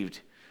saved,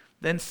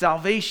 then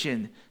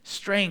salvation,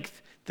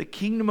 strength, the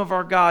kingdom of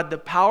our God, the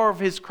power of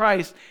his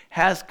Christ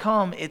has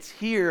come. It's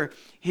here.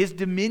 His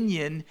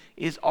dominion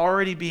is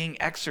already being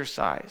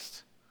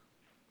exercised.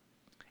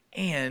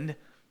 And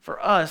for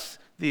us,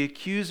 the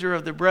accuser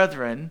of the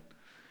brethren,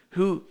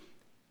 who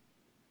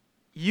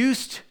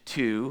used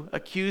to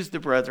accuse the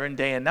brethren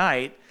day and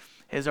night,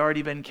 has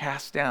already been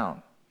cast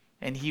down,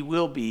 and he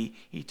will be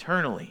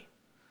eternally.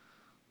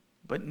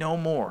 But no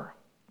more.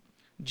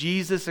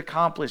 Jesus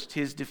accomplished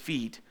his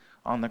defeat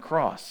on the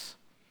cross.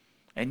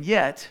 And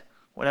yet,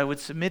 what I would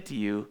submit to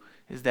you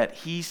is that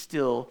he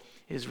still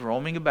is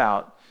roaming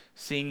about,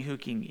 seeing who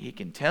he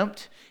can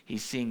tempt.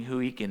 He's seeing who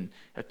he can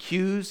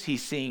accuse.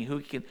 He's seeing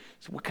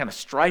what kind of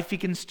strife he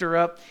can stir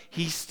up.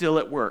 He's still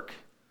at work.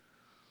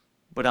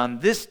 But on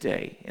this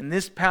day, in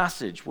this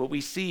passage, what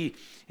we see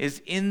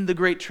is in the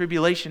Great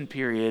Tribulation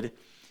period,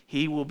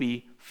 he will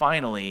be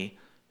finally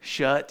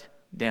shut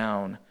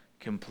down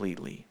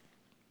completely.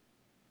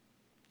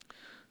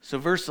 So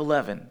verse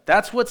 11,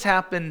 that's what's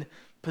happened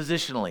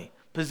positionally.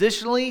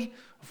 Positionally,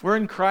 if we're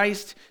in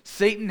Christ,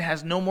 Satan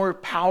has no more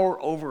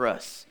power over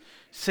us.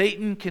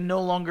 Satan can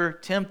no longer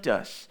tempt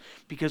us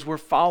because we're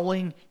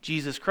following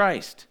Jesus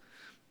Christ.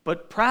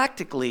 But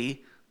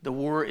practically, the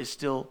war is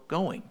still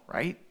going,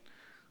 right?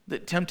 The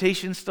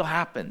temptation still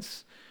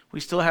happens. We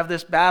still have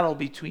this battle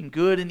between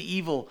good and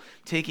evil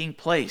taking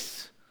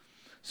place.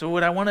 So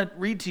what I want to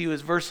read to you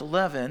is verse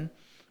 11,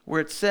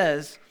 where it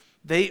says,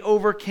 they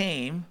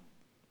overcame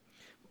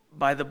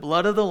by the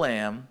blood of the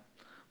Lamb,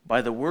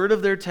 by the word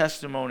of their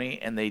testimony,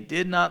 and they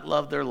did not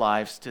love their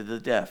lives to the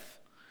death.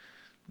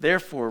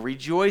 Therefore,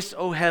 rejoice,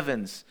 O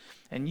heavens,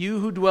 and you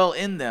who dwell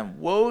in them.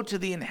 Woe to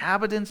the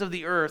inhabitants of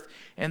the earth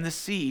and the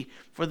sea,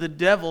 for the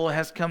devil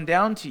has come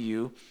down to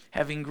you,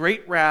 having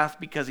great wrath,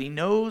 because he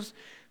knows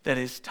that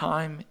his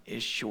time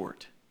is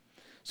short.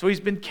 So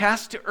he's been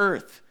cast to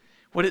earth.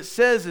 What it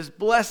says is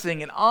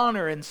blessing and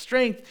honor and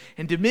strength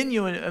and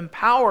dominion and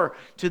power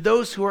to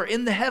those who are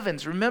in the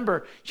heavens.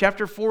 Remember,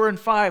 chapter 4 and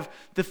 5,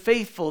 the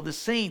faithful, the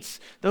saints,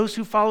 those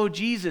who follow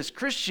Jesus,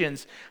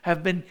 Christians,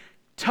 have been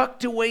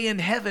tucked away in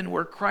heaven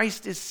where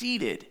Christ is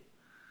seated.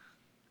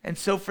 And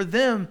so for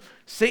them,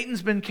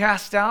 Satan's been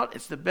cast out.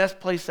 It's the best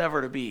place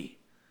ever to be.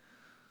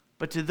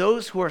 But to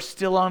those who are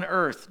still on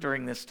earth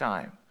during this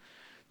time,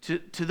 to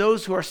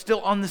those who are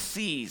still on the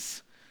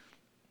seas,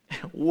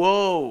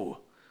 woe.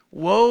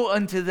 Woe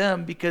unto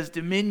them, because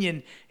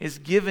dominion is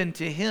given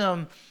to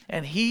him,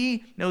 and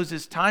he knows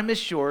his time is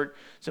short,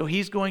 so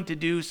he's going to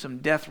do some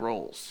death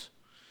rolls.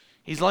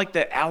 He's like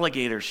that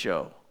alligator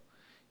show.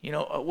 You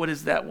know, what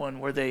is that one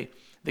where the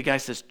guy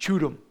says,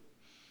 shoot him?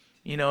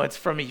 You know, it's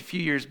from a few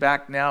years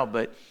back now,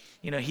 but,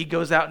 you know, he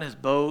goes out in his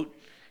boat,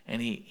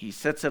 and he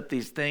sets up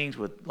these things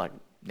with, like,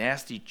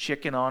 nasty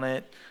chicken on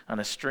it, on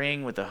a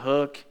string with a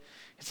hook.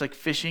 It's like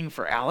fishing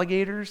for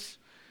alligators.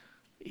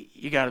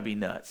 You got to be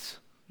nuts.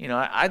 You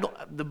know,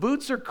 the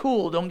boots are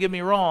cool, don't get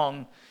me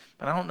wrong,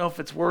 but I don't know if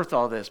it's worth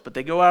all this. But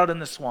they go out in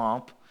the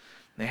swamp.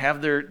 They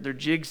have their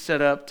jigs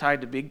set up,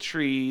 tied to big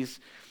trees,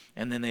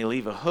 and then they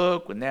leave a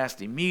hook with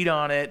nasty meat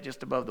on it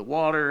just above the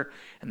water,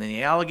 and then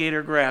the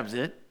alligator grabs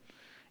it,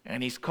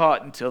 and he's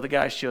caught until the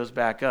guy shows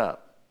back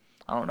up.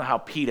 I don't know how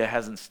PETA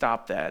hasn't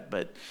stopped that,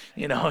 but,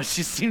 it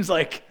just seems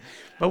like,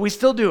 but we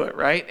still do it,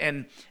 right?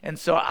 And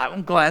so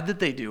I'm glad that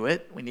they do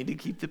it. We need to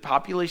keep the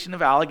population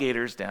of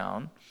alligators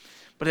down.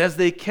 But as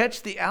they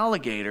catch the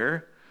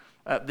alligator,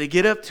 they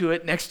get up to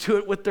it, next to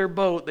it with their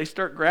boat. They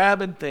start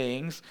grabbing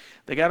things.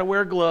 They got to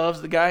wear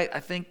gloves. The guy, I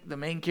think the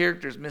main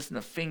character is missing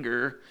a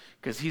finger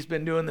because he's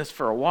been doing this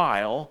for a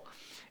while.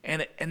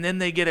 And then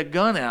they get a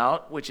gun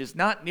out, which is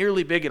not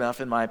nearly big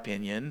enough in my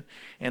opinion,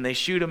 and they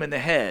shoot him in the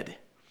head.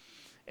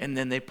 And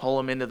then they pull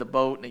him into the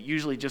boat, and it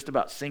usually just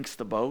about sinks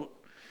the boat.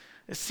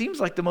 It seems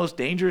like the most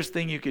dangerous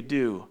thing you could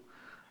do,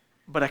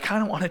 but I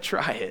kind of want to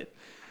try it.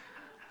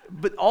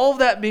 But all of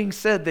that being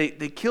said,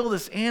 they kill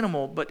this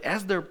animal, but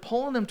as they're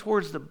pulling him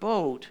towards the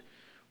boat,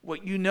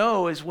 what you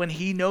know is when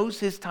he knows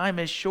his time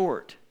is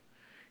short,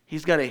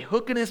 he's got a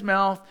hook in his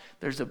mouth,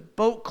 there's a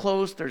boat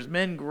close, there's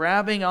men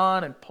grabbing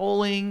on and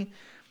pulling.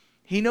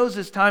 He knows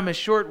his time is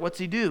short. What's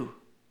he do?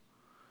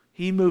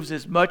 He moves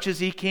as much as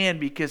he can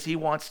because he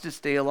wants to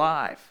stay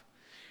alive.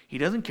 He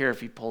doesn't care if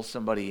he pulls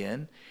somebody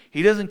in.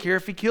 He doesn't care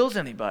if he kills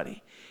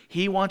anybody.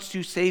 He wants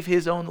to save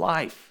his own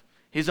life,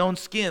 his own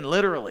skin,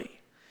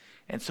 literally.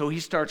 And so he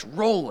starts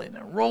rolling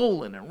and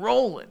rolling and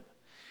rolling.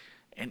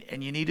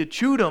 And you need to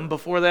shoot him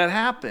before that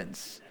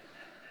happens.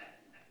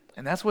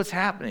 And that's what's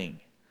happening.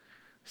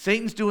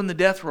 Satan's doing the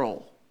death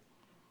roll.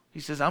 He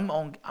says, I'm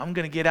going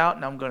to get out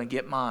and I'm going to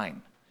get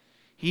mine.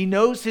 He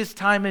knows his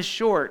time is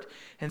short.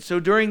 And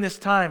so during this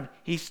time,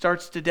 he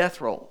starts to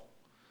death roll.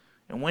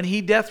 And when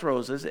he death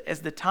rolls, as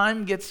the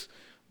time gets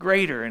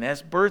greater and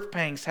as birth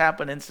pangs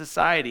happen in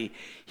society,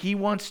 he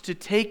wants to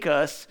take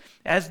us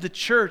as the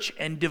church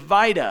and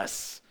divide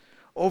us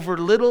over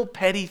little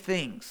petty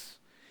things.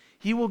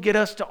 He will get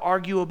us to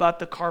argue about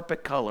the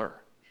carpet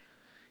color.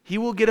 He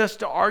will get us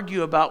to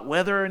argue about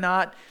whether or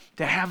not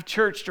to have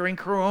church during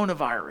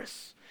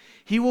coronavirus.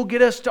 He will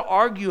get us to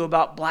argue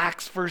about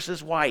blacks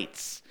versus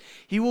whites.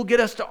 He will get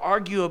us to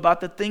argue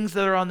about the things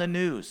that are on the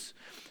news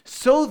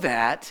so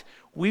that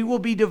we will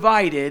be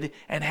divided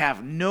and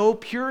have no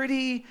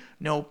purity,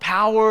 no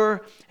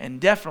power, and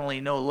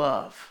definitely no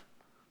love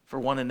for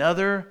one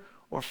another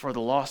or for the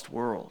lost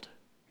world.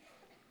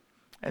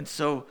 And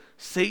so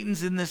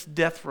Satan's in this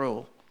death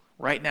row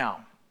right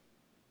now.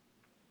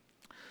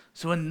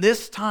 So in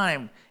this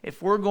time,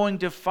 if we're going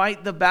to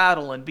fight the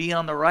battle and be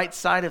on the right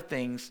side of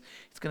things,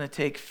 it's going to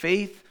take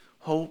faith,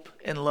 hope,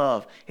 and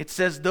love. It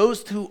says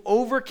those who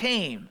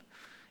overcame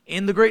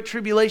in the Great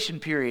Tribulation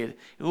period,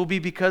 it will be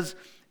because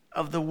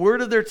of the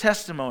word of their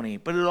testimony,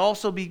 but it'll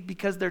also be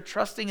because they're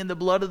trusting in the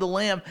blood of the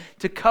Lamb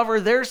to cover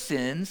their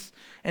sins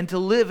and to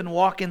live and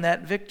walk in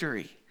that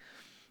victory.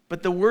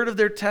 But the word of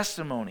their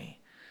testimony,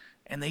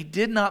 and they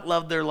did not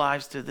love their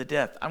lives to the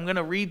death. I'm going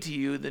to read to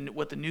you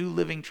what the New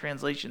Living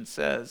Translation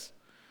says.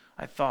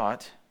 I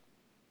thought.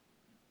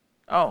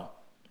 Oh,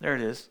 there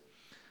it is.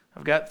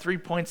 I've got 3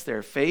 points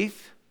there.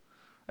 Faith.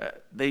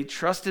 They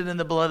trusted in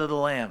the blood of the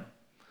Lamb.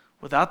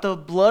 Without the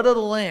blood of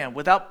the Lamb,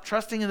 without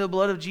trusting in the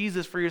blood of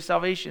Jesus for your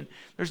salvation,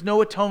 there's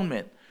no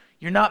atonement.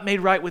 You're not made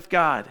right with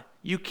God.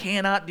 You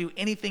cannot do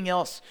anything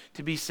else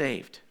to be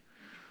saved.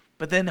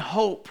 But then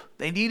hope.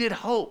 They needed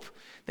hope.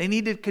 They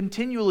need to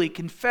continually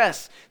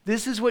confess,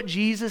 this is what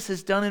Jesus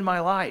has done in my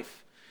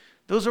life.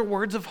 Those are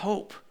words of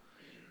hope.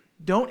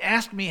 Don't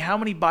ask me how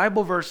many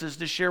Bible verses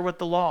to share with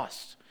the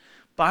lost.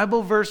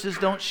 Bible verses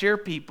don't share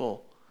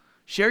people.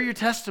 Share your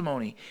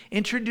testimony.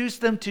 Introduce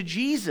them to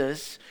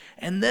Jesus,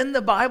 and then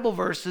the Bible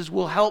verses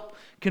will help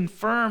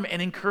confirm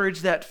and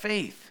encourage that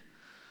faith.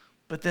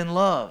 But then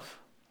love.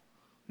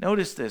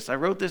 Notice this. I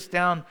wrote this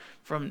down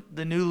from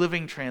the New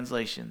Living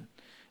Translation.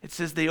 It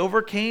says, they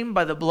overcame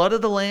by the blood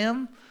of the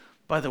Lamb,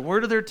 by the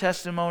word of their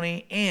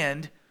testimony,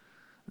 and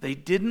they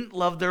didn't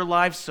love their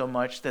lives so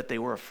much that they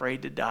were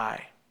afraid to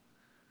die.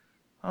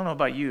 I don't know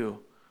about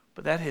you,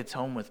 but that hits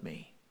home with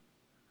me.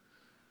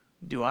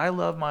 Do I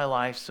love my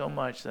life so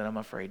much that I'm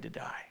afraid to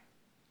die?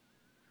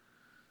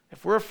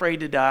 If we're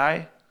afraid to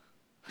die,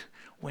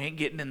 we ain't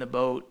getting in the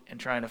boat and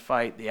trying to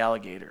fight the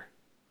alligator.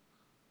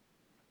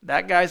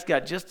 That guy's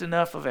got just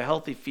enough of a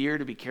healthy fear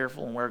to be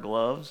careful and wear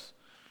gloves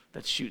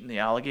that's shooting the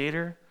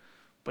alligator.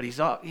 But he's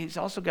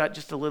also got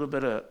just a little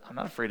bit of, I'm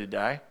not afraid to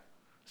die.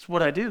 It's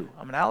what I do.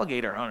 I'm an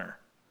alligator hunter.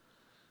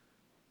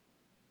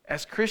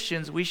 As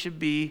Christians, we should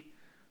be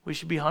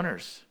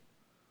hunters.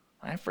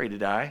 I ain't afraid to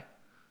die.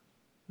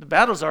 The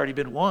battle's already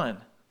been won.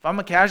 If I'm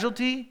a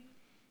casualty,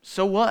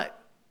 so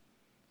what?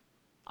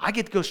 I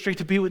get to go straight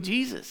to be with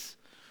Jesus.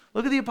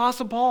 Look at the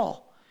Apostle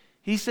Paul.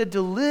 He said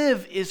to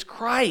live is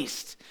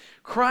Christ.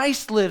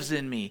 Christ lives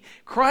in me.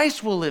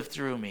 Christ will live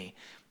through me.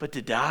 But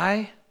to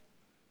die,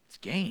 it's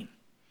gain.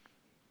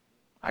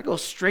 I go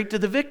straight to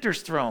the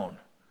victor's throne.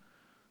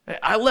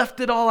 I left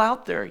it all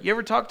out there. You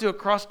ever talk to a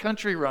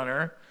cross-country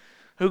runner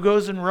who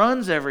goes and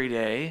runs every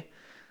day?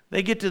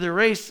 They get to the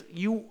race.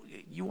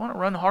 you want to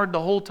run hard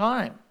the whole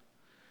time.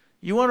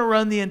 You want to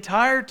run the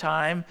entire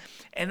time.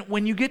 And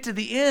when you get to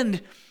the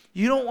end,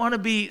 you don't want to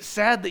be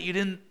sad that you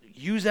didn't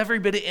use every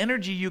bit of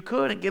energy you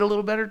could and get a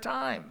little better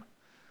time.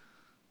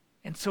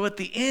 And so at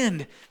the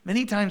end,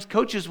 many times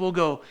coaches will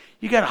go,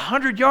 you got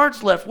 100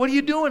 yards left. What are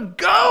you doing?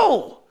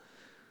 Go!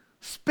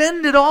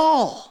 Spend it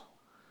all.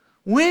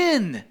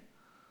 Win.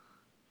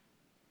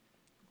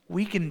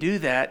 We can do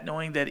that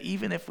knowing that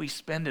even if we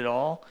spend it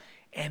all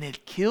and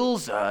it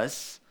kills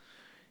us,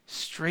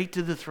 straight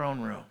to the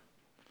throne room,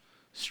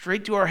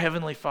 straight to our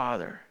Heavenly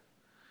Father.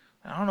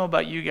 I don't know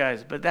about you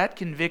guys, but that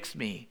convicts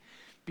me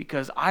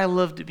because I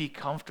love to be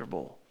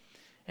comfortable.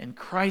 And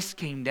Christ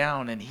came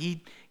down and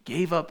he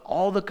gave up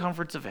all the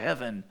comforts of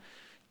heaven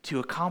to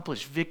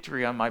accomplish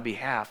victory on my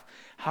behalf.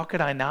 How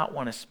could I not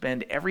want to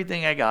spend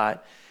everything I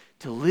got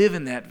to live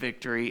in that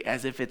victory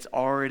as if it's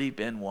already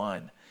been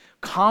won?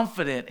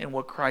 Confident in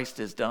what Christ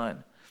has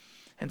done.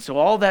 And so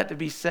all that to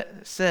be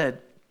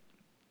said,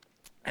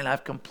 and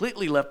I've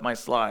completely left my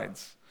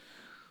slides,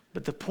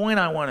 but the point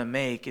I want to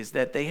make is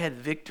that they had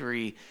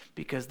victory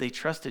because they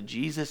trusted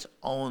Jesus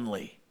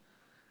only.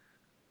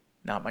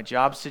 Not my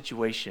job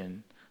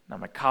situation, not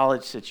my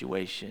college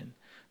situation,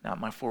 not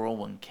my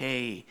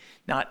 401k,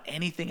 not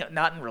anything,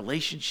 not in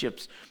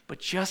relationships, but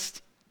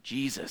just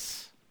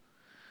Jesus.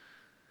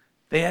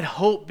 They had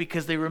hope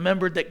because they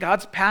remembered that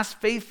God's past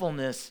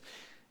faithfulness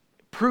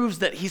proves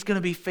that he's going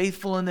to be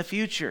faithful in the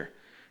future.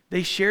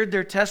 They shared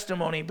their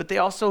testimony, but they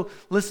also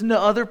listened to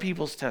other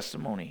people's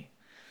testimony.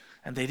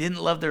 And they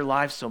didn't love their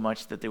lives so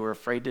much that they were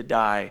afraid to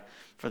die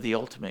for the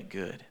ultimate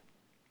good.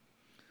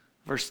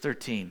 Verse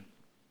 13.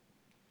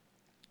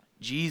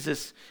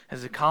 Jesus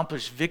has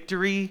accomplished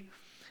victory,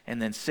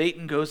 and then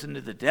Satan goes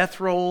into the death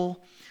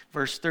roll.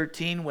 Verse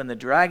 13, when the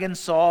dragon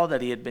saw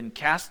that he had been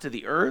cast to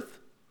the earth,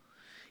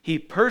 he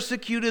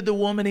persecuted the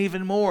woman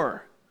even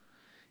more.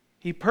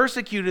 He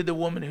persecuted the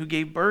woman who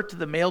gave birth to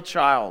the male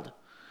child.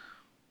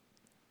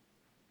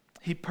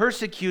 He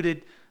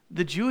persecuted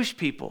the Jewish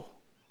people.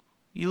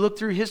 You look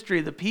through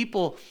history, the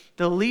people,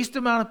 the least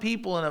amount of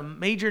people in a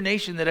major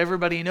nation that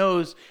everybody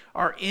knows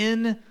are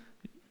in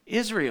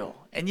Israel.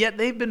 And yet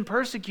they've been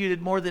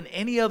persecuted more than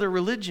any other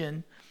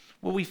religion.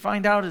 What we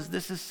find out is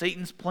this is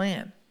Satan's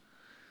plan.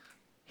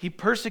 He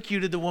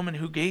persecuted the woman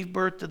who gave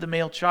birth to the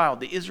male child,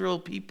 the Israel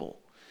people.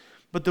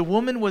 But the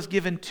woman was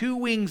given 2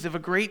 wings of a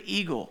great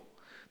eagle,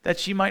 that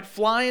she might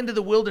fly into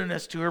the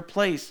wilderness to her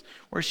place,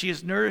 where she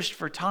is nourished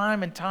for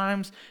time and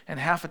times and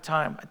half a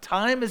time. A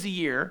time is a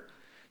year,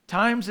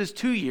 times is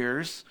 2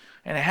 years,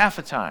 and a half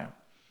a time.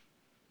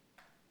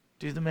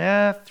 Do the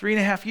math,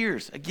 3.5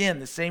 years. Again,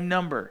 the same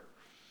number.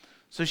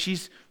 So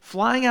she's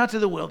flying out to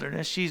the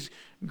wilderness. She's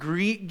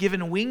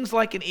given wings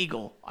like an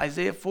eagle.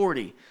 Isaiah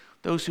 40.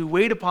 Those who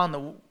wait upon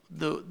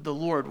the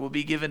Lord will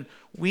be given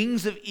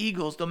wings of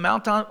eagles. They'll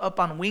mount up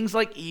on wings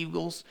like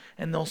eagles,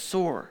 and they'll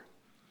soar.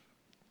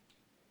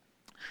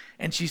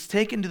 And she's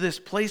taken to this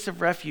place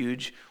of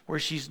refuge where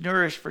she's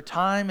nourished for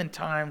time and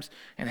times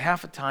and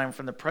half a time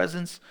from the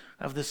presence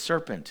of the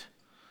serpent.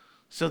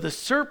 So the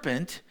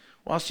serpent,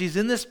 while she's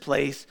in this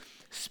place,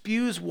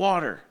 spews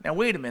water. Now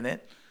wait a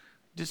minute.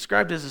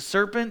 Described as a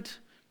serpent,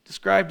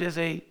 described as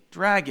a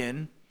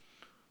dragon.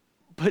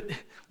 But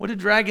what did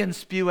dragons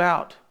spew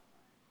out?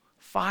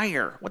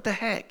 Fire. What the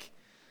heck?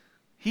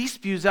 He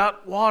spews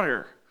out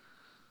water.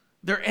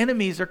 Their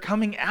enemies are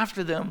coming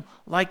after them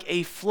like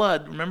a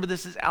flood. Remember,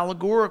 this is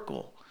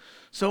allegorical.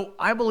 So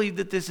I believe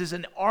that this is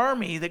an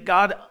army that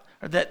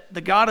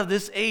the God of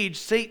this age,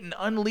 Satan,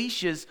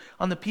 unleashes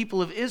on the people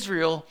of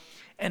Israel.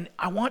 And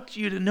I want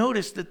you to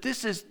notice that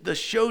this is the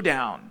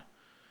showdown.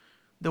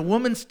 The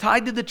woman's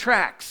tied to the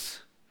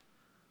tracks.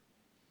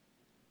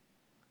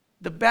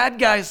 The bad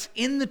guy's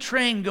in the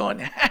train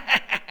going,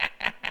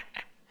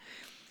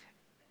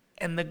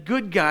 and the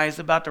good guy's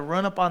about to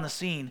run up on the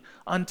scene,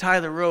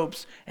 untie the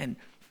ropes, and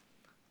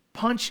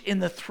punch in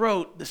the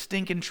throat the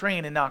stinking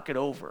train and knock it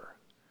over.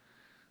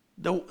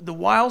 The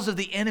wiles of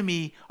the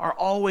enemy are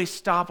always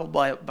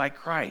stoppable by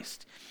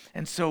Christ.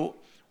 And so,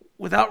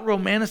 without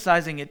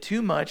romanticizing it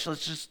too much,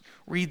 let's just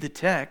read the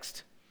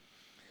text.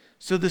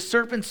 So the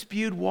serpent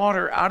spewed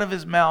water out of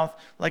his mouth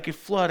like a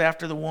flood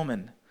after the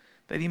woman,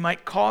 that he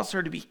might cause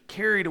her to be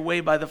carried away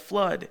by the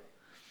flood.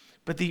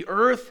 But the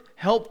earth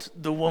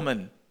helped the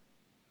woman.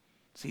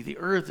 See, the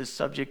earth is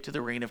subject to the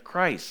reign of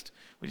Christ.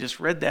 We just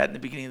read that in the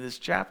beginning of this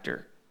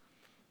chapter.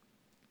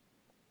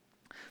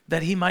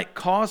 That he might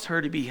cause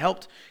her to be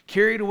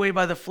carried away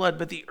by the flood.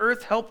 But the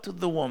earth helped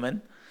the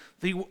woman.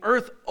 The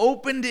earth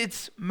opened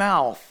its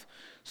mouth,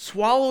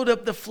 swallowed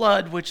up the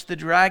flood which the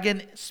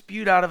dragon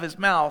spewed out of his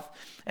mouth.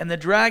 And the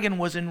dragon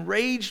was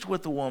enraged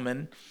with the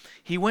woman.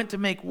 He went to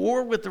make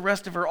war with the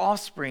rest of her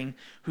offspring,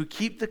 who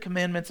keep the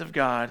commandments of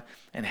God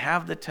and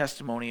have the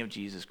testimony of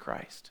Jesus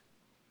Christ.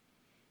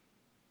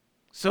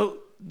 So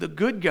the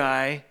good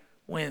guy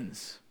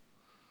wins.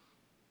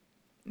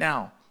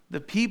 Now,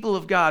 the people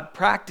of God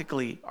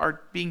practically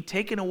are being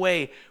taken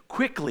away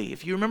quickly.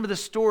 If you remember the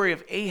story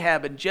of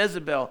Ahab and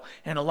Jezebel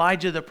and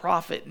Elijah the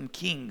prophet and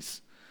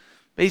Kings,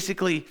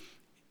 basically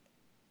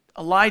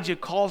Elijah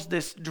calls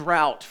this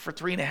drought for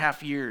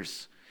 3.5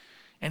 years.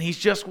 And he's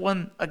just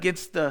won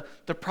against the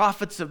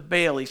prophets of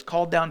Baal. He's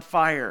called down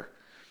fire.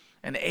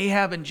 And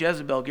Ahab and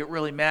Jezebel get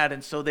really mad.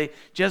 And so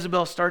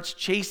Jezebel starts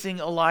chasing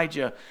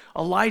Elijah.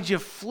 Elijah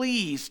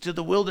flees to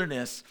the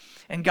wilderness.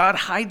 And God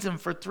hides him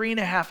for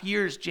 3.5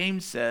 years,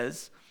 James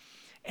says.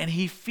 And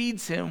he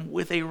feeds him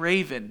with a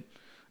raven.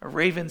 A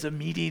raven's a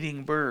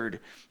meat-eating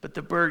bird. But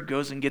the bird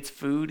goes and gets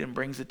food and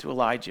brings it to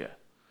Elijah.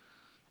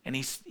 And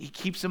he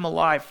keeps him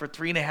alive for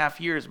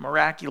 3.5 years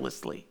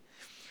miraculously.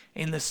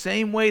 In the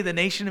same way, the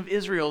nation of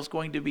Israel is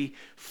going to be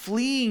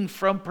fleeing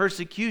from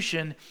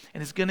persecution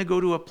and is going to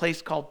go to a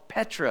place called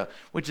Petra,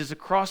 which is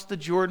across the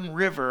Jordan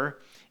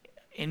River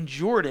in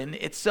Jordan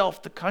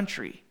itself, the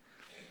country.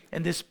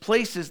 And this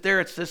place is there.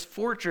 It's this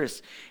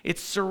fortress.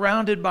 It's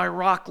surrounded by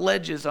rock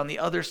ledges on the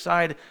other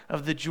side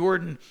of the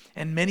Jordan.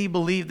 And many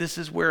believe this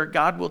is where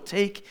God will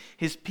take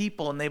his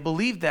people. And they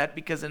believe that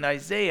because in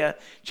Isaiah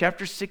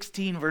chapter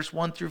 16, verse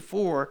 1 through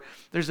 4,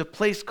 there's a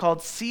place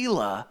called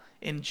Selah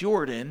in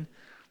Jordan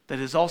that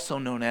is also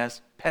known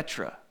as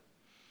Petra.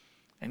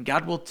 And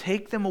God will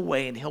take them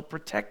away and he'll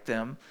protect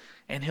them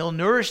and he'll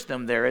nourish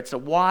them there. It's a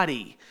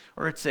wadi,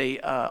 or it's a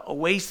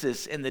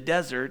oasis in the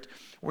desert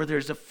where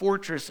there's a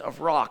fortress of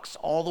rocks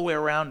all the way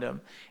around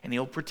them, and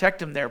he'll protect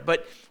them there.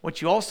 But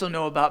what you also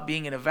know about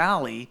being in a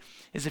valley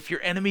is if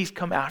your enemies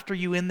come after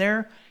you in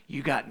there,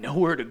 you got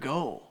nowhere to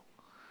go.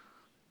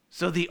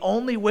 So the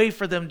only way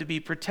for them to be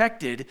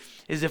protected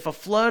is if a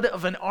flood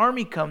of an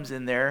army comes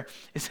in there,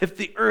 is if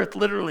the earth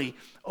literally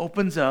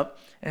opens up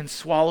and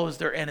swallows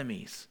their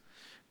enemies.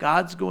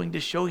 God's going to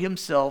show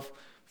himself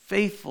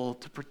faithful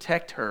to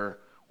protect her,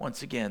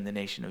 once again, the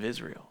nation of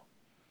Israel.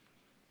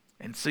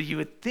 And so you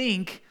would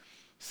think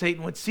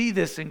Satan would see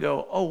this and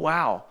go, oh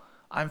wow,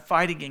 I'm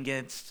fighting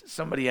against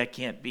somebody I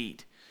can't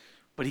beat.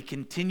 But he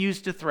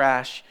continues to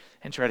thrash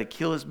and try to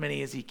kill as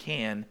many as he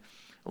can,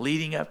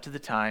 leading up to the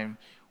time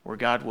where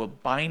God will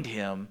bind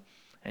him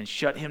and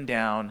shut him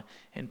down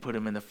and put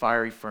him in the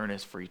fiery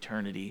furnace for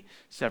eternity,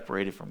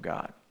 separated from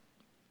God.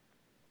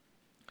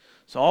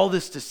 So all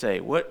this to say,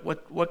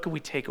 what can we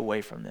take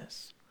away from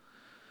this?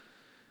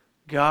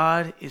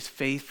 God is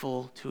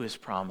faithful to his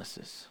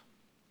promises.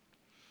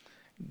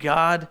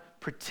 God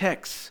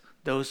protects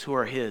those who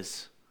are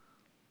his.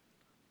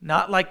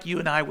 Not like you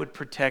and I would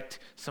protect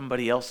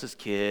somebody else's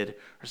kid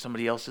or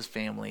somebody else's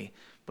family,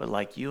 but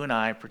like you and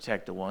I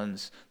protect the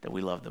ones that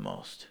we love the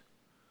most.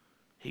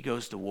 He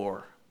goes to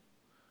war.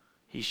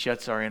 He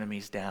shuts our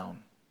enemies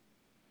down.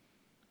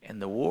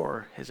 And the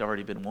war has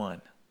already been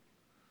won.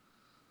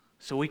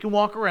 So we can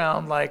walk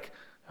around like,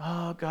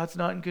 oh, God's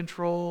not in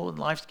control and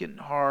life's getting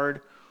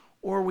hard.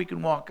 Or we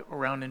can walk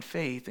around in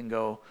faith and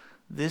go,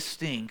 this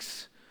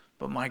stinks,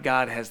 but my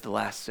God has the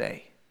last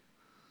say.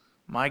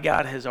 My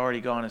God has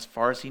already gone as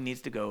far as he needs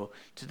to go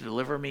to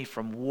deliver me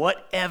from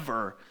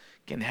whatever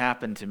can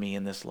happen to me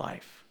in this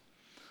life.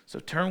 So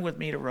turn with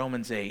me to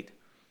Romans 8.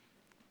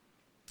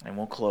 And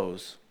we'll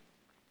close.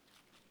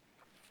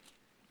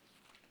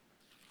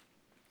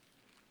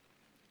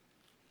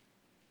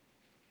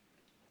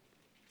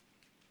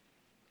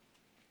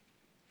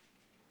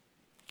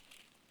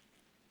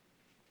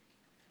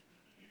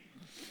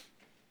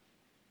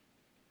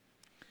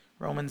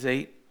 Romans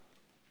 8.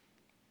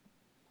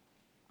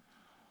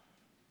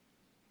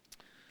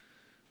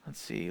 Let's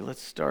see,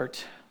 let's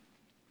start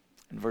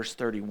in verse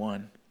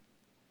 31.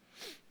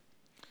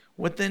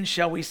 What then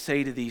shall we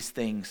say to these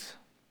things?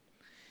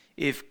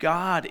 If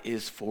God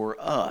is for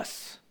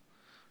us,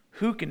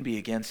 who can be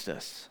against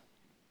us?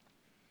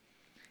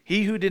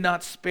 He who did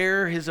not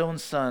spare his own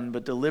son,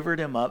 but delivered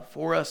him up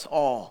for us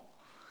all,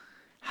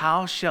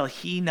 how shall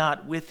he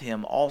not with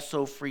him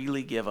also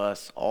freely give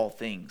us all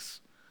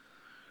things?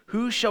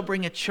 Who shall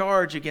bring a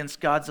charge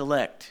against God's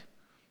elect?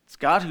 It's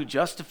God who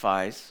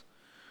justifies.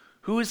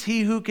 Who is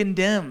he who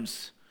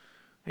condemns?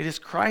 It is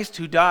Christ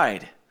who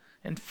died,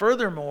 and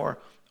furthermore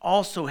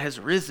also has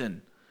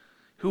risen,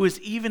 who is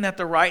even at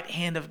the right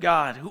hand of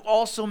God, who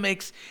also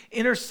makes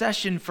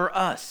intercession for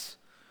us.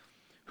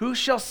 Who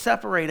shall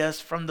separate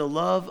us from the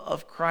love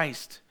of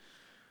Christ?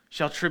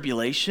 Shall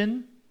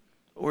tribulation,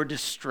 or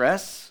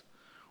distress,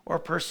 or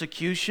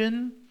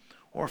persecution,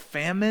 or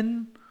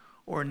famine,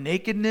 or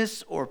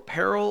nakedness, or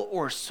peril,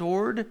 or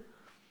sword?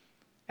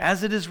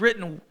 As it is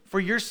written, for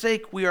your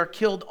sake we are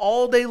killed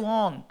all day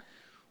long.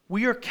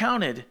 We are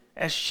counted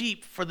as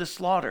sheep for the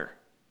slaughter.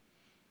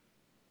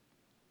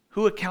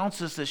 Who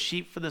accounts us as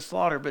sheep for the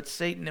slaughter but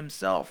Satan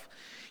himself?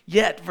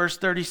 Yet, verse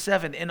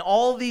 37, in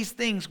all these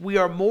things we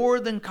are more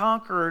than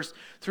conquerors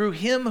through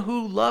him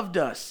who loved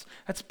us.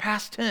 That's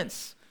past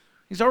tense.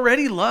 He's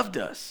already loved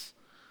us.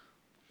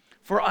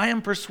 For I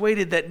am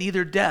persuaded that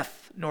neither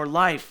death, nor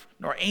life,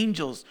 nor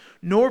angels,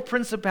 nor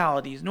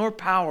principalities, nor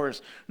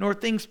powers, nor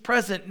things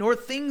present, nor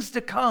things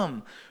to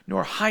come,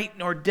 nor height,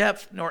 nor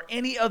depth, nor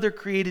any other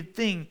created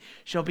thing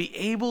shall be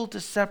able to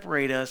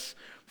separate us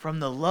from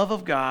the love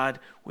of God,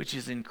 which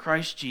is in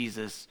Christ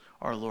Jesus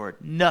our Lord.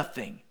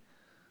 Nothing.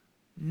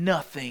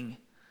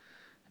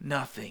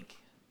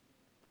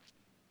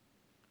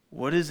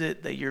 What is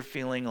it that you're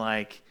feeling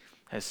like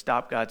has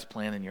stopped God's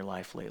plan in your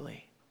life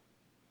lately?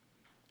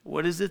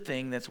 What is the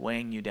thing that's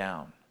weighing you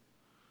down?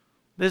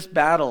 This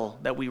battle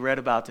that we read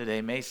about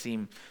today may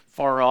seem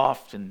far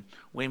off and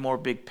way more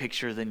big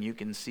picture than you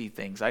can see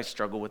things. I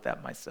struggle with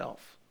that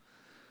myself.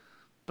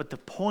 But the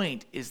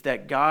point is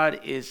that God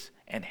is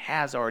and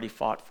has already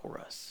fought for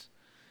us.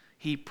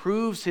 He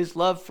proves his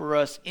love for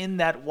us in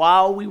that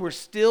while we were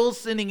still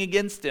sinning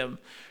against him,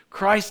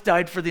 Christ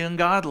died for the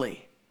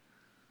ungodly.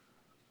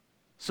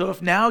 So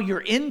if now you're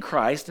in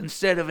Christ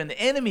instead of an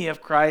enemy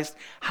of Christ,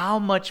 how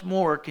much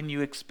more can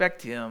you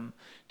expect him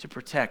to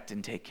protect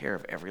and take care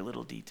of every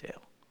little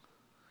detail?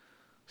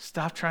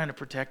 Stop trying to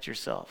protect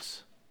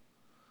yourselves.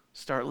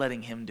 Start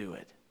letting him do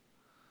it.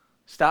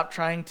 Stop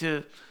trying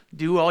to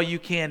do all you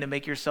can to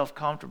make yourself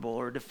comfortable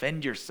or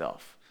defend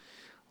yourself.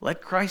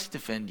 Let Christ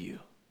defend you.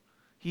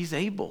 He's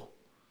able.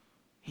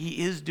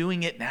 He is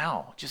doing it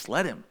now. Just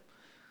let him.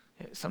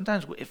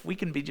 Sometimes if we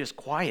can be just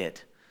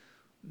quiet,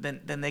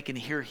 then they can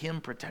hear him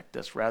protect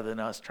us rather than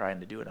us trying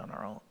to do it on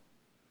our own.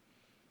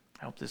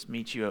 I hope this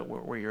meets you at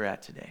where you're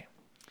at today.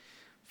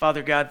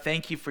 Father God,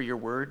 thank you for your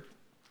word,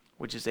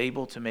 which is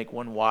able to make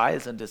one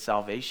wise unto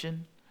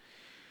salvation.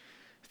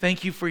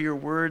 Thank you for your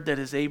word that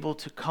is able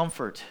to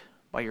comfort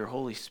by your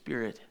Holy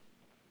Spirit.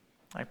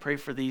 I pray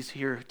for these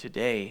here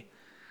today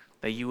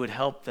that you would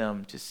help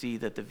them to see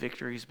that the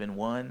victory's been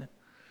won,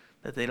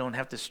 that they don't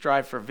have to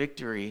strive for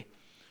victory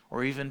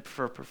or even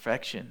for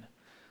perfection.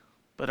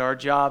 But our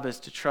job is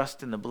to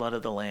trust in the blood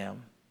of the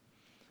Lamb,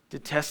 to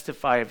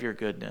testify of your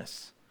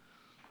goodness,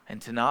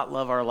 and to not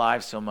love our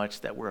lives so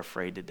much that we're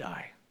afraid to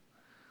die.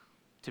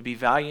 To be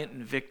valiant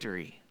in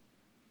victory,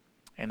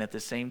 and at the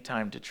same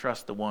time to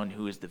trust the one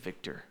who is the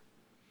victor.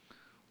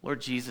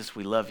 Lord Jesus,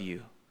 we love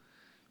you.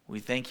 We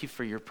thank you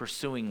for your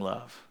pursuing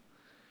love.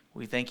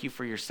 We thank you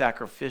for your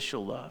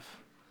sacrificial love.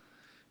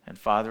 And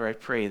Father, I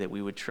pray that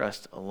we would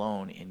trust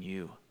alone in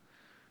you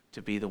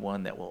to be the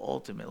one that will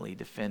ultimately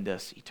defend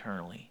us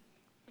eternally.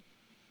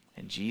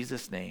 In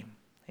Jesus' name,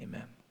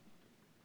 amen.